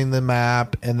finding the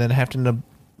map, and then having to,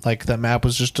 that map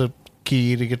was just a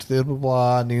key to get to the blah,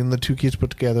 blah, needing the two keys put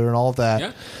together and all of that.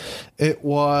 Yeah. It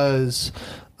was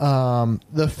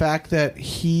the fact that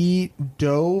he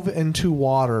dove into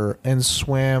water and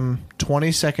swam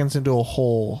 20 seconds into a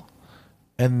hole,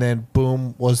 and then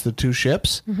boom was the two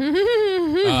ships.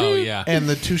 Oh, yeah. And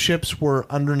the two ships were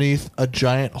underneath a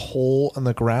giant hole in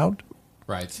the ground.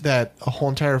 Right. That a whole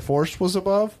entire force was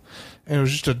above, and it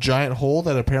was just a giant hole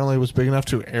that apparently was big enough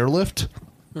to airlift.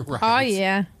 Right. Oh,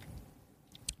 yeah.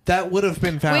 That would have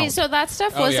been found. Wait, so that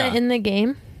stuff wasn't in the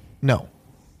game? No.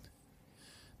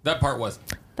 That part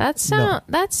wasn't. That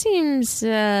seems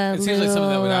It seems like something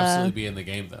that would absolutely be in the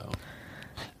game, though.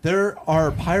 There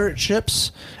are pirate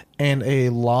ships and a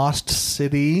lost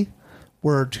city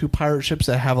where two pirate ships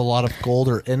that have a lot of gold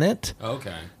are in it.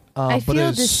 Okay. I But feel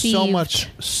it's deceived.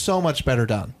 so much better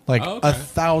done. Okay.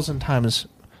 1,000 times.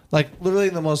 Literally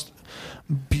the most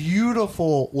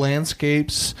beautiful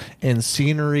landscapes and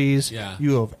sceneries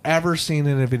you have ever seen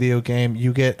in a video game.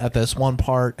 You get at this one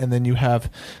part, and then you have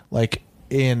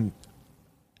an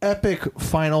epic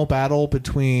final battle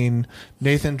between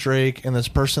Nathan Drake and this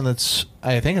person that's,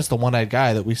 I think it's the one-eyed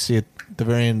guy that we see at the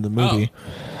very end of the movie. Oh.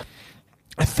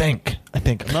 I think. I'm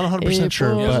not 100%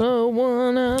 sure,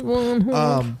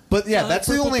 but yeah, that's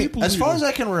the only, as far as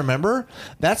I can remember,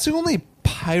 that's the only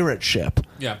pirate ship.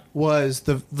 Yeah. Was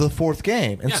the fourth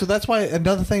game, and so that's why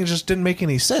another thing just didn't make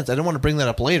any sense. I didn't want to bring that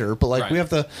up later, but we have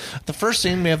the first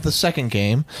scene, we have the second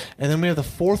game, and then we have the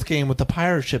fourth game with the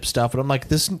pirate ship stuff. And I'm like,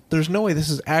 there's no way this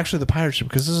is actually the pirate ship,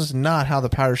 because this is not how the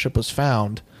pirate ship was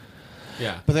found.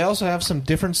 Yeah. But they also have some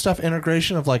different stuff,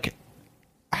 integration of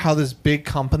how this big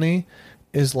company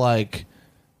is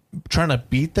trying to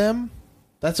beat them.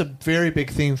 That's a very big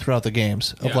theme throughout the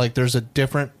games of there's a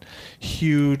different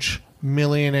huge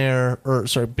billionaire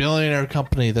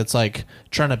company that's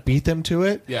trying to beat them to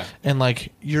it. Yeah. And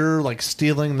you're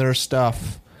stealing their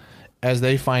stuff as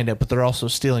they find it, but they're also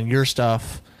stealing your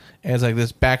stuff, and it's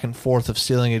this back and forth of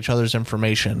stealing each other's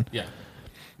information. Yeah.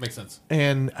 Makes sense.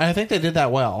 And I think they did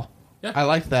that well. Yeah. I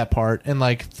liked that part. And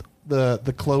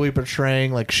the Chloe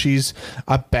portraying like she's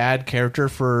a bad character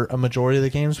for a majority of the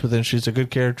games, but then she's a good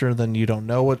character. Then you don't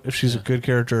know if she's a good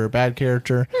character or a bad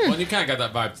character. Well, you kind of got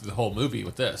that vibe through the whole movie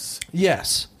with this.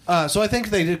 Yes. So I think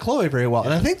they did Chloe very well,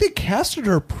 and I think they casted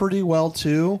her pretty well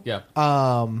too. Yeah.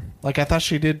 Like I thought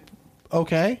she did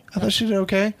okay.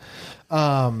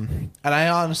 And I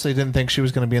honestly didn't think she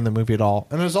was going to be in the movie at all.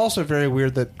 And it was also very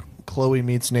weird that Chloe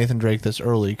meets Nathan Drake this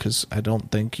early, because I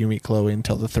don't think you meet Chloe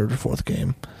until the third or fourth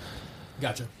game.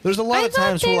 Gotcha. There's a lot I of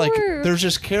times thought where like they were- there's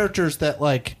just characters that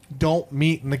like don't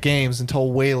meet in the games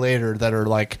until way later that are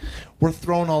like, we're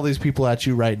throwing all these people at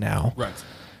you right now. Right.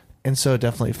 And so it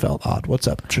definitely felt odd. What's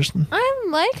up, Tristan? I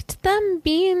liked them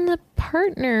being the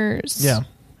partners. Yeah.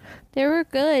 They were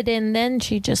good, and then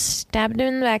she just stabbed him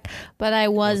in the back. But I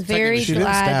was Well, very She didn't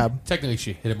glad. stab. Technically,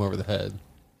 she hit him over the head.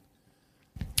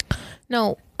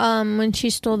 No, when she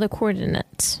stole the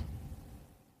coordinates.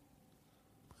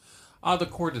 The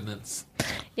coordinates.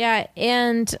 Yeah,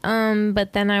 and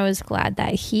but then I was glad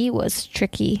that he was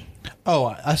tricky.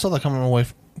 Oh, I saw that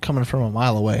coming from a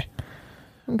mile away.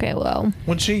 Okay, well,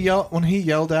 When he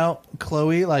yelled out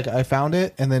Chloe, like I found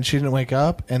it, and then she didn't wake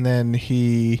up, and then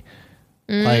he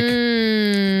like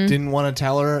didn't want to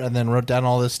tell her, and then wrote down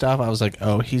all this stuff. I was like,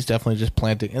 oh, he's definitely just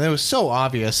planting, and it was so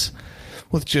obvious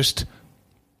with just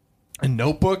a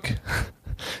notebook,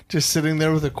 just sitting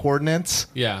there with the coordinates.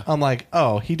 Yeah. I'm like,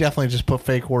 oh, he definitely just put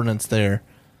fake coordinates there,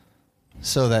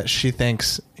 so that she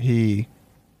thinks he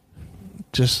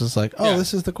just was like, oh, Yeah.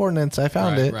 this is the coordinates. I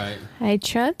found right, it. Right. I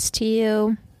trust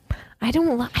you. I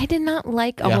did not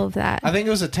like Yeah. all of that. I think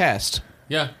it was a test.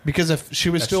 Yeah. Because if she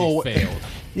was That still she failed.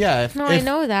 yeah, I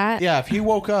know that. Yeah, if he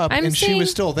woke up I'm and she saying- was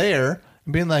still there,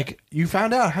 and being like, "You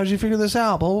found out? How'd you figure this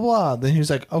out?" Blah blah blah. Then he was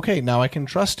like, "Okay, now I can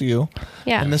trust you."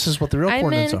 Yeah. And this is what the real I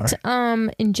coordinates meant are.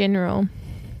 in general,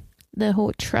 the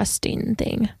whole trusting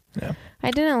thing. Yeah,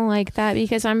 I didn't like that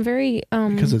because I'm very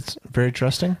because it's very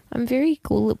trusting. I'm very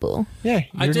gullible. Yeah,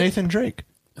 I you're did- Nathan Drake.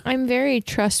 I'm very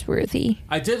trustworthy.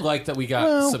 I did like that we got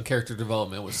Well- some character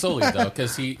development with Sully, though,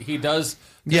 because he does.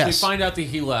 'Cause Yes. We find out that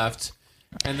he left,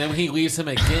 and then he leaves him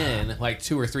again, like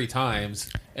 2 or 3 times,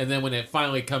 and then when it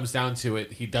finally comes down to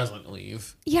it, he doesn't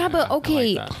leave. Yeah, but I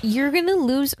okay, like that. you're gonna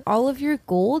lose all of your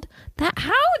gold. That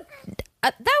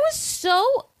was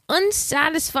so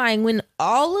unsatisfying when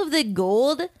all of the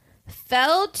gold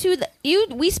fell to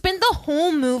we spent the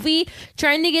whole movie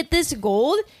trying to get this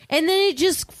gold, and then it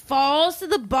just falls to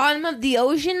the bottom of the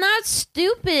ocean. That's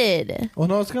stupid. Well,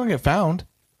 no, it's gonna get found.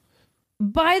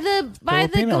 By the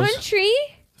Filipinos. country.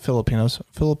 Filipinos.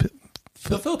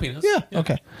 The Filipinos. Yeah.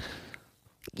 Okay.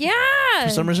 Yeah. For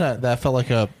some reason, that felt like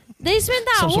They spent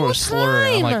that some whole sort of slur.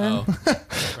 time. I'm like,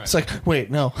 Oh, it's like, wait,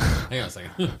 no. hang on a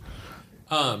second.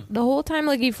 The whole time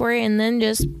looking for it, and then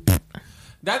just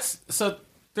That's so.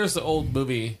 There's the old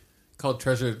movie called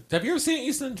Treasure. Have you ever seen it,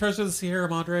 Easton? Treasure of the Sierra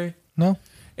Madre. No.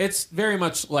 It's very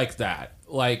much like that.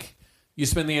 Like you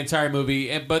spend the entire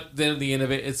movie, but then at the end of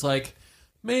it, it's like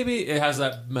maybe it has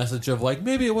that message of like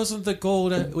maybe it wasn't the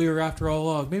gold that we were after all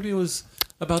along. Maybe it was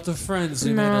about the friends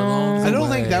we made No. along the I don't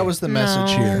way. think that was the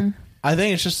message No. here. I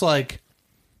think it's just like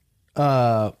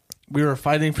we were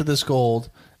fighting for this gold,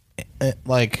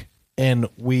 like, and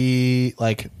we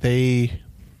like they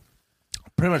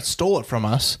pretty much stole it from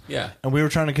us. Yeah. And we were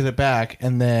trying to get it back,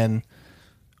 and then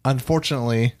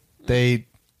unfortunately they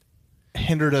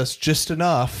hindered us just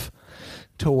enough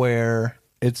to where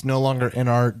it's no longer in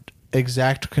our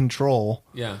exact control,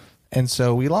 Yeah. and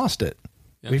so we lost it.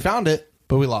 Yeah. We found it,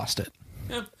 but we lost it.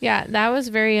 yeah, that was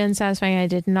very unsatisfying. I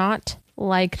did not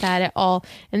like that at all.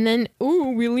 And then,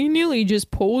 willy nilly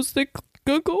just pulls the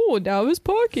gold out of his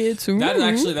pockets. Ooh.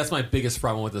 That's my biggest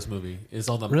problem with this movie is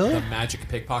all the Really? magic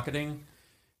pickpocketing.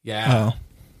 Yeah. Oh.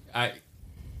 I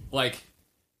like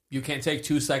you can't take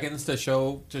 2 seconds to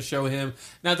show him.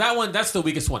 Now that's the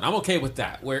weakest one. I'm okay with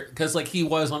that. Because like he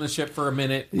was on the ship for a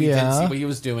minute. We didn't Yeah. see what he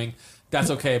was doing. That's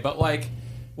okay. But like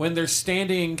when they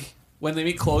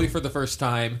meet Chloe for the first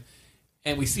time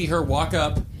and we see her walk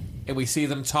up and we see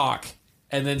them talk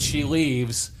and then she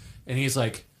leaves and he's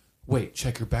like, wait,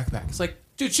 check your backpack. It's like,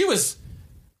 dude, she was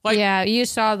like, yeah, you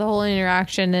saw the whole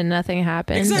interaction and nothing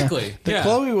happened. exactly. The Yeah.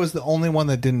 Chloe was the only one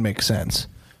that didn't make sense.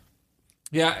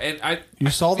 Yeah, and You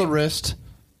saw the wrist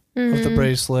of the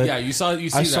bracelet. Yeah, you see I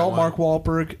that saw one. Mark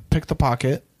Wahlberg pick the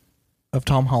pocket of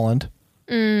Tom Holland,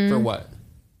 For what?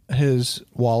 his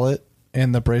wallet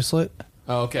and the bracelet.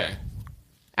 Oh, okay.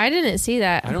 I didn't see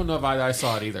that. I don't know if I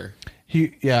saw it either.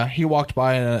 He walked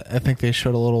by, and I think they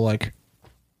showed a little like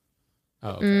Oh,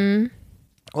 okay.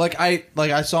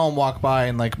 I saw him walk by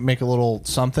and like make a little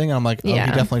something, and I'm like, oh, Yeah.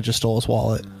 he definitely just stole his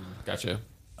wallet. Gotcha.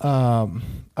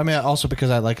 I mean, also because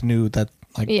I like knew that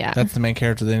Like, Yeah. that's the main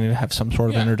character. They need to have some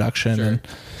sort of introduction. Sure.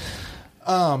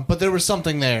 And but there was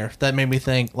something there that made me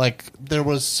think, like, there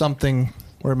was something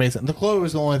where it made sense. The Chloe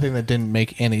was the only thing that didn't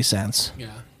make any sense. Yeah.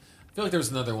 I feel like there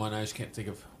was another one. I just can't think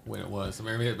of when it was.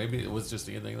 Maybe it was just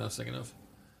the ending that I was thinking of.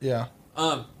 Yeah.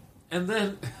 And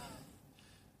then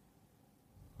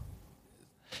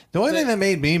The only thing that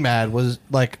made me mad was,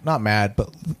 like, not mad, but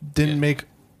didn't make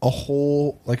a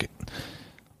whole, like,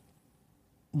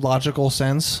 logical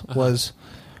sense was,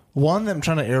 one, them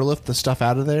trying to airlift the stuff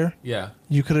out of there. yeah,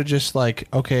 You could have just, like,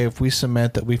 okay, if we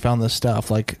submit that we found this stuff,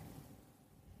 like,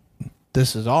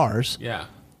 this is ours. yeah,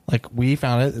 Like, we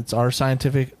found it. It's our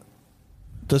scientific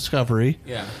discovery.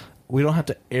 yeah, We don't have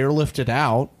to airlift it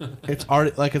out. It's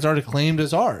already claimed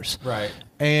as ours. right,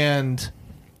 And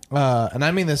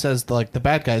I mean this as, like, the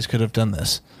bad guys could have done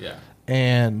this. yeah,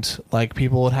 And, like,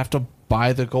 people would have to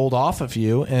buy the gold off of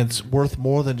you, and it's worth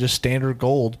more than just standard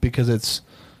gold because it's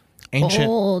ancient.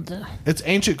 Gold. It's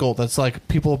ancient gold that's, like,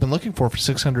 people have been looking for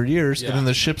 600 years. Yeah. And then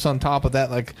the ships on top of that,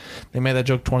 like, they made that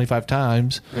joke 25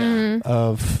 times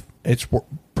of it's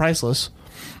priceless.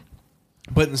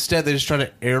 But instead, they just try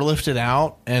to airlift it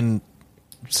out and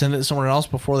send it somewhere else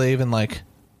before they even, like,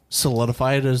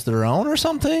 solidify it as their own or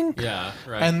something. yeah,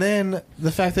 right. And then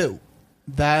the fact that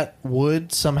that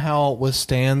wood somehow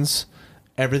withstands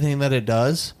everything that it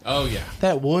does. oh yeah,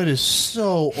 That wood is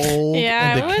so old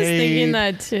Yeah, and I was decayed. thinking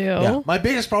that too. Yeah. My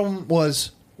biggest problem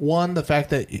was, one, the fact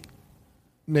that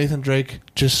Nathan Drake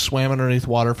just swam underneath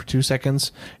water for 2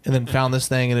 seconds and then found this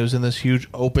thing, and it was in this huge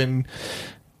open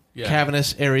yeah.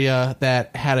 cavernous area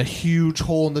that had a huge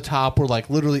hole in the top where, like,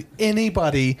 literally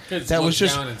anybody Could've that was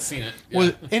looked just down and seen it. Yeah.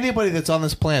 was anybody that's on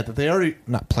this planet that they already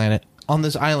not planet on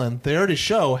this island they already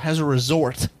show has a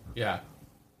resort. yeah,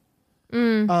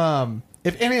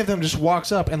 If any of them just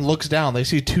walks up and looks down, they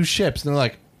see 2 ships and they're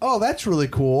like, "Oh, that's really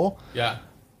cool." yeah,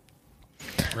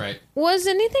 right. Was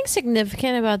anything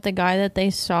significant about the guy that they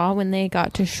saw when they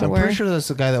got to I'm shore? pretty sure that's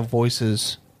the guy that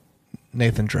voices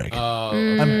Nathan Drake. Oh,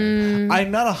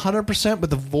 I'm not 100%, but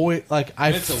the voice, like,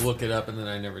 I meant to look it up and then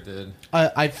I never did.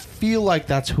 I feel like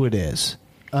that's who it is.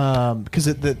 Because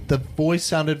the voice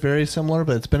sounded very similar,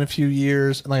 but it's been a few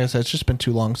years, and like I said, it's just been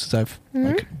too long since I've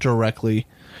like directly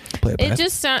played. It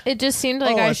just seemed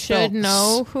like Oh, I it should felt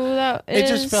know who that is. It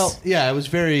just felt, yeah, it was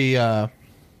very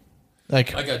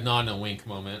like Like a nod and a wink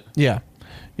moment. yeah.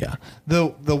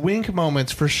 The wink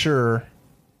moments for sure.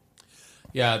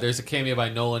 Yeah, there's a cameo by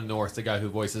Nolan North, the guy who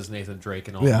voices Nathan Drake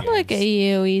and all Yeah. the games. like a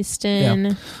you,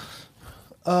 Easton.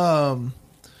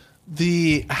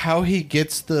 The how he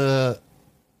gets the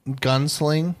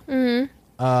gunsling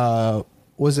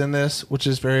was in this, which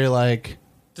is very like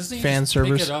Doesn't he fan just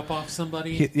service. pick it up off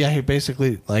somebody? he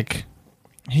basically like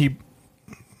he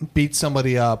beats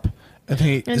somebody up and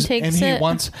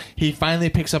he finally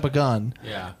picks up a gun.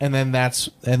 Yeah. And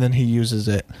then he uses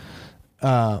it.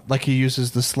 Like he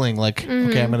uses the sling, like,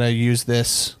 okay, I'm gonna use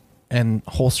this and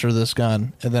holster this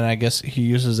gun, and then I guess he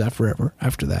uses that forever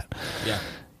after that. Yeah.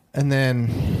 And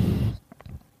then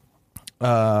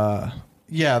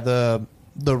yeah, the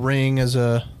ring is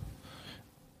a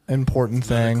important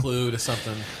Another thing. clue to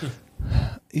something.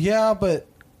 Yeah, but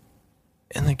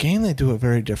in the game they do it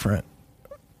very different.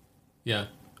 Yeah.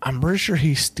 I'm pretty sure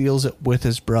he steals it with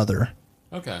his brother.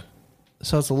 Okay.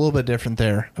 So it's a little bit different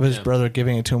there of his Yeah. brother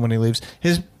giving it to him when he leaves.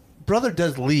 His brother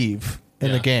does leave in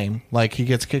Yeah. the game. Like, he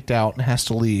gets kicked out and has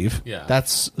to leave. Yeah.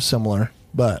 That's similar.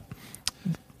 But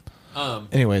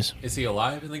anyways, Is he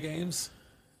alive in the games?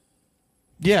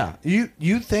 yeah,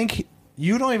 you think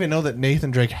you don't even know that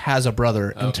Nathan Drake has a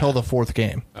brother until the 4th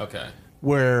game, Okay.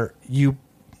 where you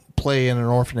play in an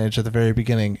orphanage at the very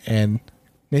beginning and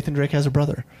Nathan Drake has a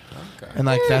brother. Okay. And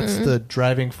like that's the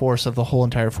driving force of the whole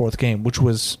entire 4th game, which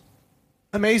was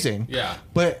amazing. Yeah.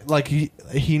 But like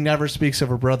he never speaks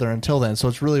of a brother until then, so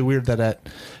it's really weird that at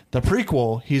the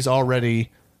prequel he's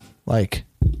already like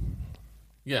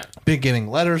Yeah. been getting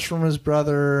letters from his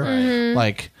brother. Right.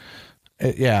 Like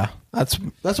yeah, that's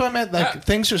what I meant. Like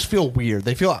things just feel weird.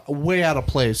 They feel way out of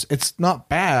place. It's not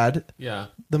bad. Yeah.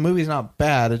 The movie's not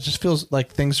bad. It just feels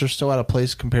like things are so out of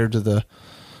place compared to the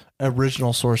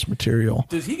original source material.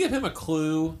 Did he give him a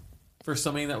clue for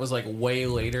something that was like way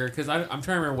later? Because I'm trying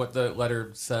to remember what the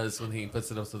letter says when he puts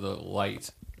it up to the light.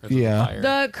 Or the Yeah.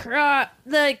 fire.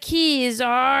 The keys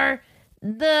are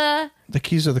the The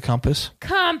keys are the compass. Oh,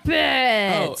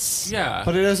 compass. yeah.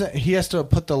 But it doesn't. He has to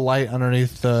put the light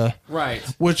underneath the, Right.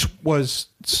 which was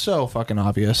so fucking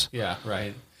obvious. Yeah,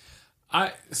 right.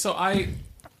 I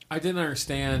didn't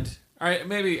understand. All right,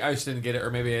 maybe I just didn't get it,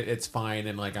 or maybe it's fine,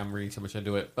 and like I'm reading too much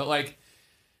into it. But like,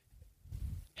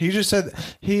 He just said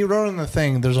he wrote in the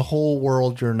thing. There's a whole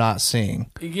world you're not seeing.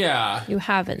 Yeah. You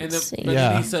haven't But seen. then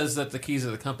Yeah. he says that the keys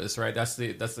are the compass, right? That's the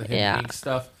hidden Yeah. ink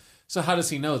stuff. So how does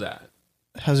he know that?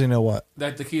 How does he know what?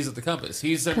 That the keys of the compass.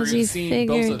 He's never 'Cause he seen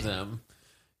both figured- of them.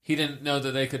 He didn't know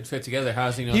that they could fit together. How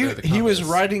does he know they're the compass? He was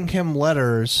writing him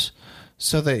letters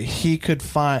so that he could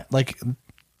find like.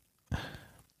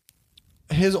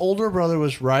 His older brother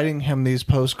was writing him these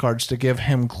postcards to give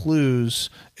him clues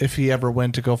if he ever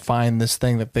went to go find this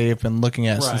thing that they have been looking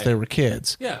at since Right. they were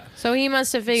kids. Yeah. So he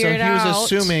must have So figured he out. was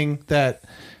assuming that,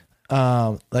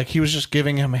 like he was just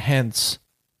giving him hints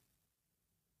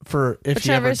for if But he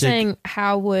ever Trevor's did. saying,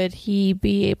 how would he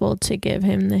be able to give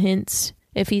him the hints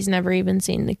if he's never even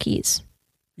seen the keys?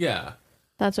 Yeah.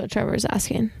 That's what Trevor's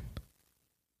asking.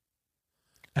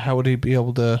 How would he be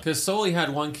able to? Because Sully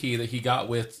had one key that he got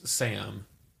with Sam.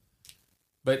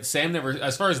 But Sam never,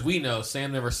 as far as we know,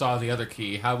 Sam never saw the other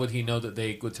key. How would he know that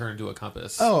they would turn into a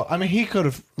compass? Oh, I mean, he could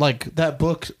have like that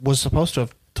book was supposed to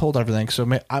have told everything. So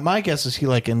my guess is he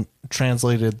like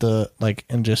translated the like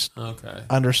and just Okay.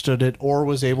 understood it, or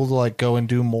was able to like go and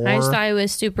do more. I just thought he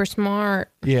was super smart.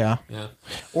 Yeah, Yeah.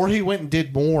 or he went and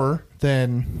did more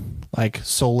than like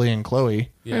Sully and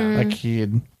Chloe. Yeah. Like he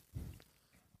had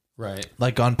Right.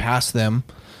 like gone past them.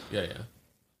 Yeah, yeah.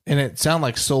 And it sounded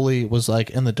like Sully was like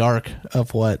in the dark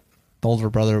of what the older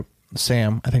brother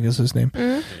Sam, I think is his name,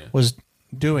 was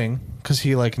doing because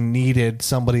he like needed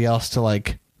somebody else to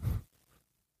like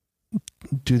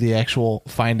do the actual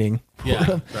finding. for Yeah.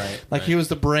 him. Right. Like right. he was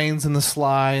the brains and the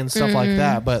sly and stuff like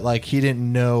that, but like he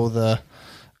didn't know the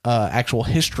actual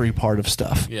history part of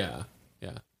stuff. Yeah.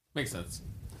 Yeah. Makes sense.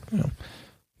 Yeah.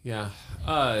 Yeah.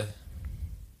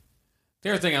 The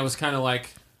other thing I was kind of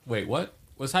like, wait, what?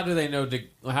 Was how do they know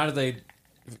how did they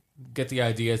get the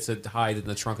idea to hide in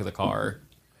the trunk of the car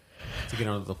to get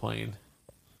onto the plane?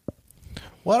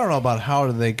 Well, I don't know about how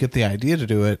did they get the idea to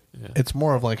do it. Yeah. It's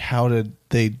more of like how did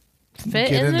they Fit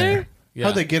get in there? Yeah.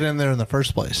 How did they get in there in the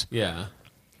first place? Yeah.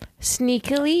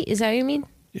 Sneakily? Is that what you mean?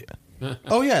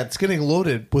 Oh yeah, it's getting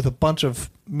loaded with a bunch of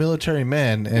military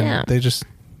men, and Yeah. they just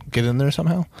get in there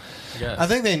somehow. Yes. I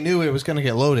think they knew it was going to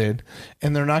get loaded,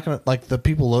 and they're not going to like the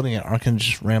people loading it aren't going to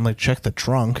just randomly check the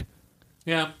trunk.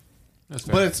 Yeah. That's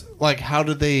fair. But it's like, how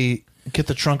did they get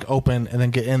the trunk open and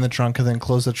then get in the trunk and then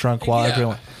close the trunk while Yeah.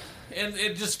 everyone? And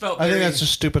it just felt. I think very- that's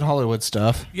just stupid Hollywood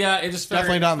stuff. Yeah, it just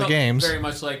Definitely not in the felt games. Very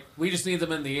much like we just need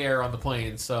them in the air on the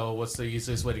plane. So what's the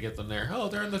easiest way to get them there? Oh,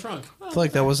 they're in the trunk. I feel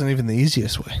like that wasn't even the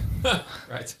easiest way.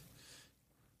 Right.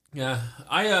 Yeah,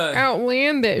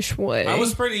 Outlandish way. I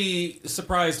was pretty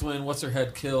surprised when what's her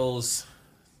head kills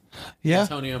Yeah,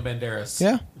 Antonio Banderas.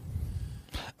 yeah.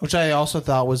 Which I also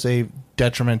thought was a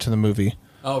detriment to the movie.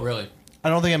 Oh, really? I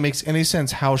don't think it makes any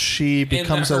sense how she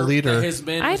becomes And a that leader. that his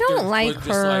men I was don't just- like was just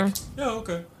her. like, yeah,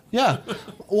 okay. Yeah.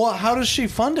 Well, how does she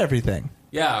fund everything?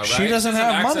 Yeah, right. She doesn't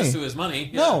have access money. to his money.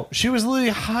 Yeah. No, she was literally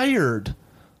hired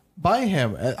by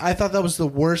him. I thought that was the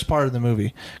worst part of the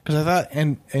movie because I thought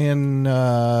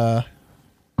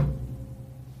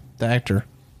the actor,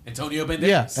 Antonio Banderas.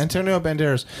 yeah, Antonio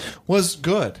Banderas was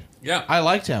good. Yeah. I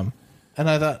liked him, and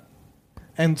I thought,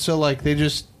 and so like they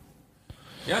just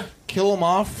Yeah. kill him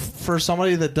off for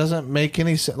somebody that doesn't make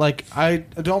any sense. Like I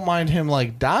don't mind him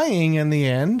like dying in the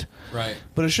end, Right.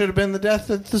 but it should have been the death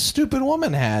that the stupid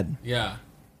woman had. Yeah.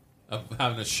 Of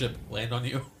having a ship land on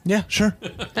you. Yeah, sure.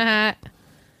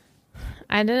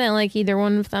 I didn't like either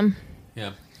one of them.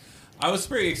 Yeah. I was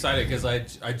pretty excited because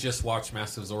I just watched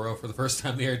Massive Zorro for the first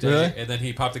time the other day, Really? and then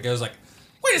he popped and goes like,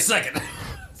 "Wait a second!"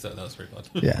 So that was pretty fun.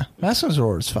 Yeah, Master of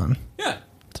Zorro is fun. Yeah,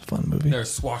 It's a fun movie.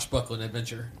 there's swashbuckling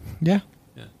adventure. Yeah.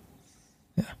 Yeah,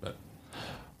 Yeah. But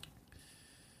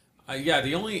yeah,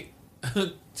 the only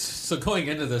so going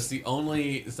into this, the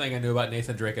only thing I knew about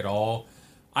Nathan Drake at all,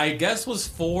 I guess, was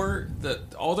for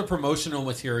all the promotional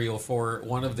material for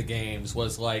one of the games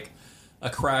was like a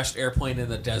crashed airplane in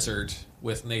the desert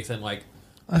with Nathan like.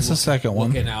 That's the second one.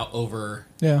 Looking out over.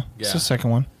 Yeah, it's Yeah. the second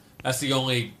one. That's the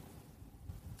only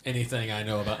anything I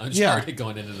know about Uncharted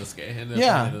going into this game.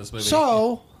 Yeah. Into this movie.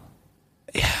 So,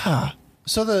 yeah.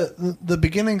 So the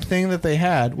beginning thing that they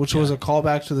had, which was a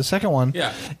callback to the second one,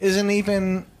 Yeah. isn't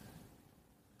even.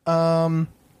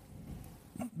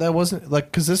 That wasn't like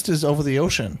because this is over the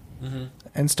ocean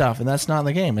and stuff, and that's not in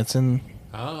the game. It's in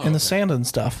Oh, the okay. sand and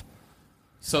stuff.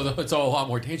 So it's all a lot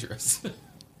more dangerous.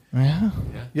 Yeah,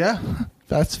 Yeah. yeah,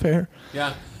 that's fair.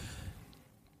 Yeah.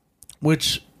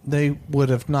 Which they would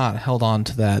have not held on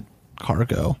to that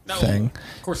cargo No. thing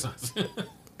Of course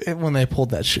not. when they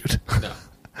pulled that chute. No.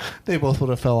 They both would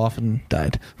have fell off and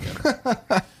died.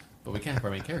 But we can't have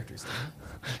our main characters. Though.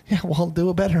 Yeah, well, do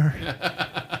it better.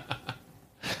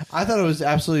 I thought it was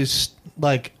absolutely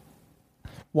like,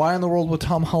 why in the world would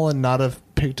Tom Holland not have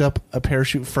picked up a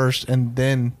parachute first and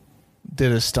then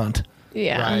did a stunt?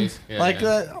 Yeah. Right. Yeah, Like,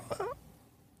 yeah.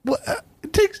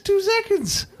 it takes 2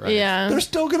 seconds. Right. Yeah. They're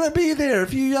still going to be there.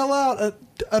 If you yell out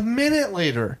a minute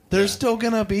later, they're still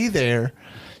going to be there.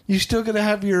 You're still going to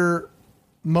have your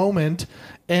moment,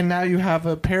 and now you have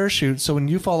a parachute, so when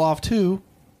you fall off too,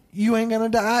 you ain't going to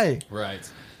die. Right.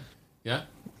 Yeah.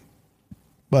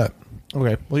 But,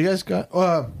 okay. Well, you guys got...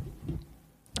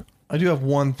 I do have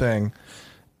one thing.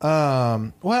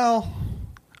 Well,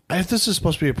 if this is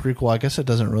supposed to be a prequel, I guess it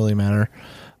doesn't really matter.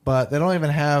 But they don't even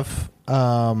have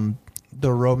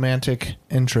the romantic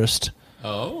interest,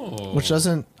 Oh. which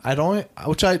doesn't.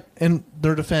 In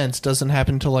their defense, doesn't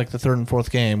happen until like the 3rd and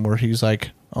 4th game, where he's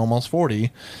like almost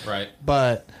 40. Right.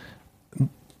 But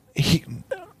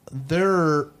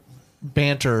their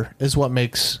banter is what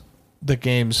makes the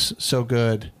games so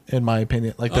good, in my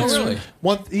opinion. Like, that's really?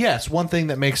 one thing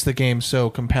that makes the game so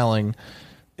compelling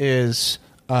is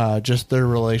just their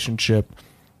relationship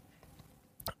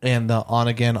and the on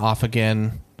again, off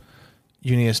again.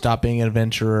 You need to stop being an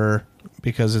adventurer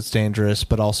because it's dangerous,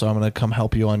 but also I'm going to come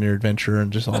help you on your adventure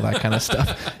and just all that kind of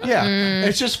stuff. Yeah,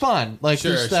 it's just fun. Like,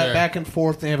 Sure, just that sure. back and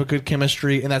forth. They have a good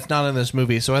chemistry, and that's not in this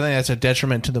movie. So I think that's a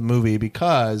detriment to the movie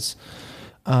because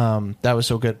that was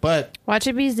so good. But Watch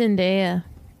it be Zendaya.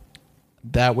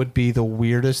 that would be the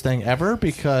weirdest thing ever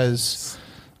because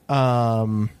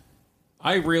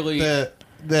I really.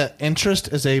 the interest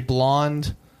is a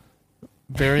blonde,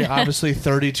 very obviously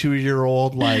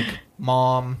 32-year-old like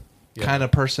mom kind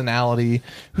of personality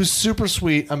who's super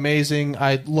sweet, amazing.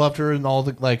 I loved her and all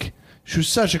the like. She was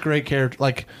such a great character.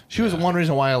 Like, she was one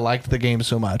reason why I liked the game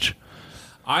so much.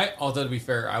 Although to be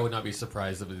fair, I would not be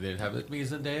surprised if they did have it be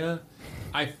Zendaya.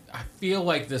 I feel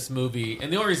like this movie,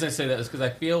 and the only reason I say that is because I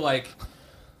feel like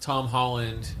Tom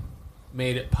Holland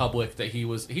made it public that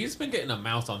he's been getting a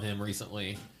mouth on him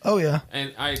recently, Oh yeah,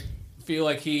 and I feel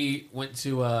like he went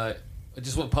to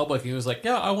just went public and he was like,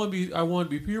 yeah, I want to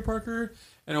be Peter Parker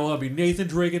and I want to be Nathan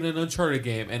Drake in an Uncharted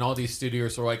game, and all these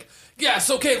studios were like, yes,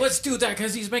 okay, let's do that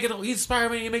because he's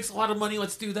Spider-Man, he makes a lot of money,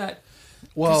 let's do that.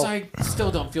 Because well, I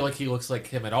still don't feel like he looks like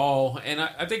him at all. And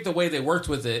I think the way they worked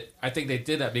with it, I think they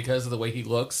did that because of the way he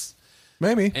looks.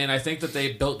 maybe. And I think that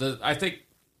they built I think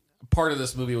part of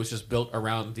this movie was just built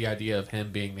around the idea of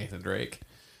him being Nathan Drake.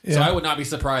 So Yeah. I would not be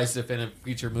surprised if in a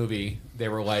future movie they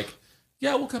were like,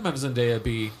 yeah, we'll come have Zendaya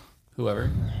be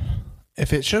whoever.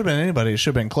 If it should have been anybody, it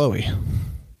should have been Chloe.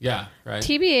 Yeah, right?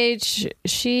 TBH,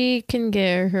 she can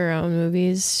get her own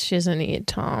movies. She doesn't need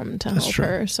Tom to That's help true.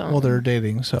 her. So Well, they're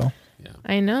dating, so Yeah.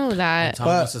 I know that. Tom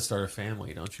But- wants to start a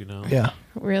family, don't you know? yeah,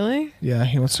 Really? yeah.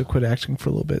 He wants to quit acting for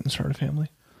a little bit and start a family.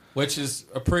 Which is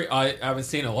I haven't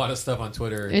seen a lot of stuff on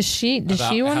Twitter. Is she? Does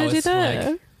about she want how to do it's that?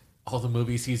 like all the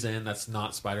movies he's in that's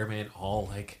not Spider-Man all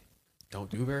like don't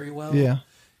do very well. Yeah.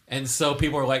 And so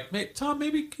people are like, Tom,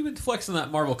 maybe you've been flexing that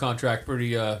Marvel contract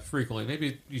pretty frequently.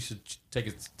 Maybe you should take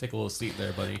a little seat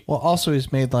there, buddy. Well, also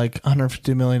he's made like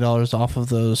 $150 million off of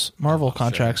those Marvel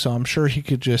contracts, so I'm sure he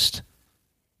could just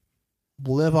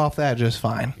live off that just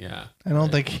fine. Yeah. I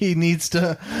don't think he needs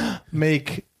to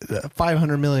make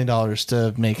 $500 million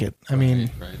to make it. I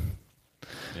mean, Right.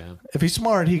 Yeah. if he's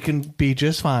smart, he can be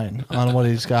just fine on what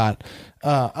he's got.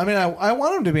 I mean, I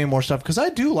want him to be in more stuff because I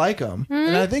do like him,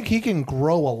 and I think he can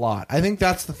grow a lot. I think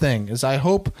that's the thing is I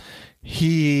hope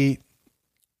he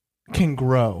can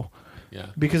grow Yeah.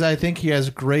 because I think he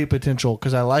has great potential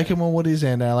because I like him on what he's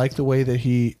in. I like the way that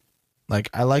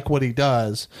I like what he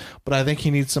does, but I think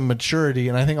he needs some maturity,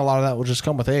 and I think a lot of that will just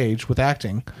come with age, with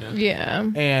acting.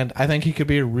 Yeah. And I think he could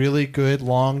be a really good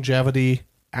longevity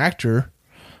actor.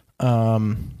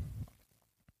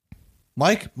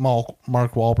 Like Mark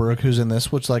Wahlberg, who's in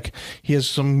this, which like he has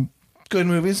some good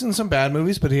movies and some bad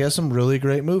movies, but he has some really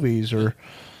great movies, or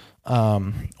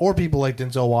people like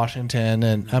Denzel Washington,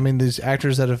 and I mean these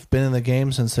actors that have been in the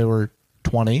game since they were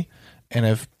 20 and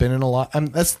have been in a lot.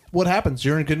 That's what happens.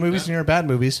 You're in good movies and you're in bad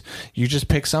movies. You just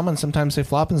pick some, and sometimes they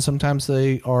flop, and sometimes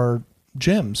they are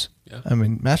gems. Yeah. I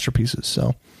mean masterpieces.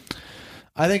 So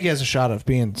I think he has a shot of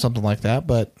being something like that,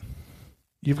 but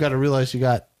you've got to realize you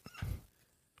got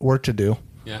work to do.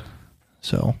 Yeah.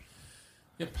 So,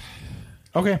 Yep.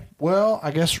 okay. Well,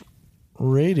 I guess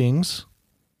ratings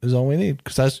is all we need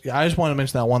because I just want to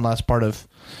mention that one last part of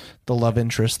the love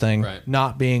interest thing Right.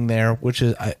 not being there, which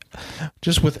is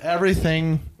just with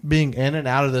everything being in and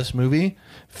out of this movie,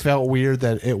 felt weird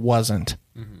that it wasn't.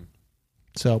 Mm-hmm.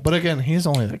 So, but again, he's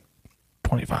only like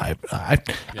 25. I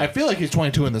feel like he's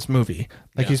 22 in this movie.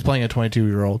 Like he's playing a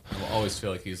 22-year-old. I will always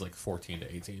feel like he's like 14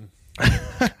 to 18.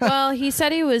 Well, he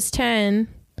said he was 10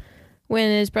 when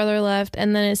his brother left,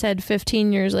 and then it said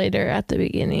 15 years later at the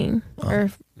beginning.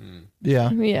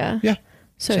 Yeah. Yeah. Yeah.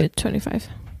 So 25.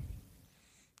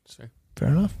 Fair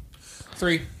enough.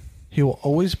 3. He will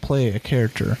always play a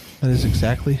character that is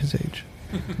exactly his age.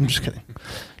 I'm just kidding.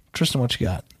 Tristan, what you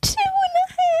got?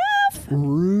 2.5.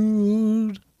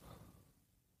 Rude.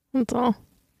 That's all.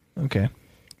 Okay.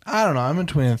 I don't know. I'm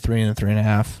between a 3 and a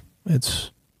 3.5. It's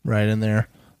right in there.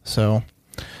 So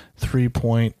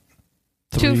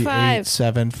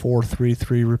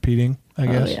 3.3874333 repeating, I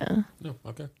guess. Oh, yeah. No,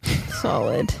 okay.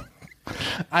 Solid.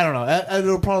 I don't know.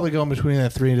 It'll probably go in between a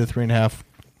 3 to 3.5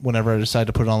 whenever I decide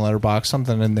to put it on Letterboxd.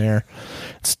 Something in there.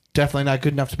 It's definitely not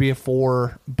good enough to be a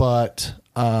 4, but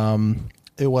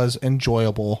it was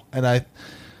enjoyable. And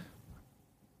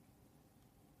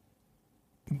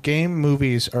game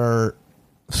movies are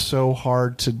so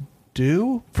hard to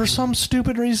do for some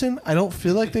stupid reason. I don't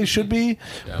feel like they should be,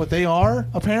 but they are,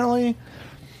 apparently.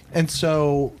 And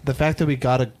so the fact that we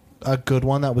got a good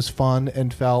one that was fun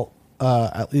and felt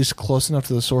at least close enough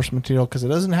to the source material, because it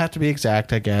doesn't have to be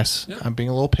exact, I guess. Yep. I'm being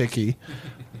a little picky,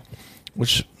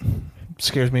 which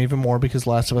scares me even more because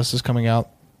Last of Us is coming out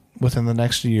within the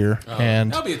next year.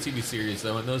 And that'll be a TV series,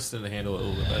 though, and those tend to handle it a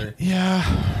little bit better.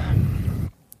 Yeah.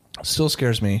 Still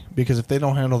scares me because if they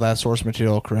don't handle that source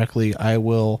material correctly, I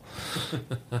will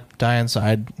die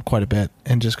inside quite a bit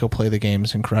and just go play the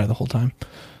games and cry the whole time.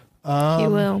 He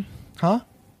will. Huh?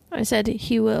 I said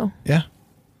he will. Yeah.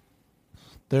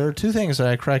 There are 2 things that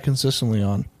I cry consistently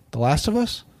on. The Last of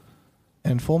Us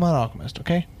and Full Metal Alchemist,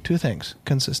 okay? 2 things.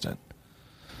 Consistent.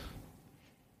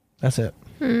 That's it.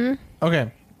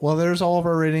 Okay. Well, there's all of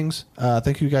our ratings.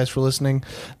 Thank you guys for listening.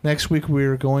 Next week,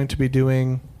 we're going to be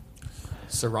doing...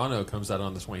 Serrano comes out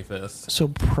on the 25th. So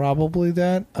probably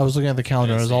that. I was looking at the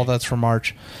calendar. It was all that's for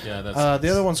March. Yeah, that's the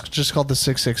other one's just called the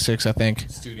 666, I think.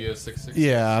 Studio 666.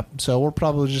 Yeah. So we're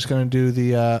probably just going to do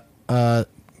the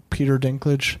Peter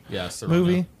Dinklage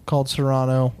movie called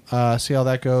Serrano. See how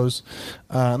that goes.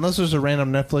 Unless there's a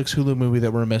random Netflix Hulu movie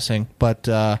that we're missing, but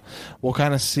we'll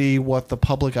kind of see what the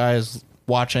public eye is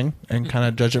watching and kind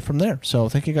of judge it from there. So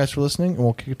thank you guys for listening, and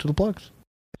we'll kick it to the plugs.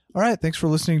 All right, thanks for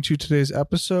listening to today's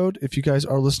episode. If you guys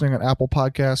are listening on Apple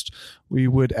Podcast, we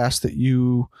would ask that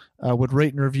you would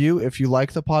rate and review. If you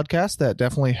like the podcast, that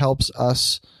definitely helps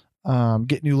us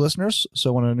get new listeners.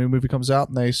 So when a new movie comes out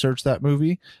and they search that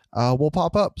movie, we'll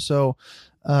pop up. So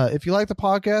if you like the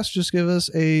podcast, just give us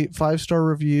a 5-star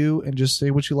review and just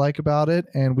say what you like about it,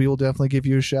 and we will definitely give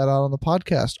you a shout out on the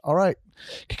podcast. All right,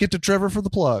 kick it to Trevor for the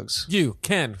plugs. You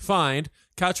can find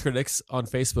Couch Critics on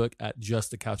Facebook at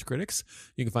Just the Couch Critics.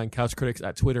 You can find Couch Critics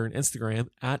at Twitter and Instagram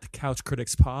at Couch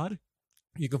Critics Pod.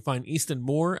 You can find Easton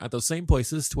Moore at those same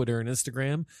places, Twitter and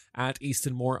Instagram, at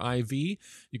Easton Moore IV. You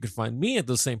can find me at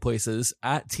those same places,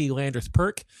 at T. Landers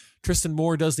Perk. Tristan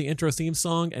Moore does the intro theme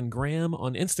song, and Graham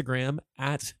on Instagram,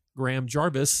 at Graham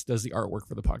Jarvis, does the artwork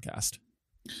for the podcast.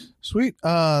 Sweet.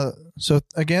 So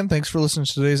again, thanks for listening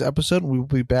to today's episode. We will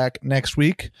be back next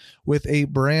week with a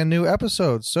brand new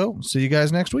episode. So see you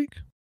guys next week.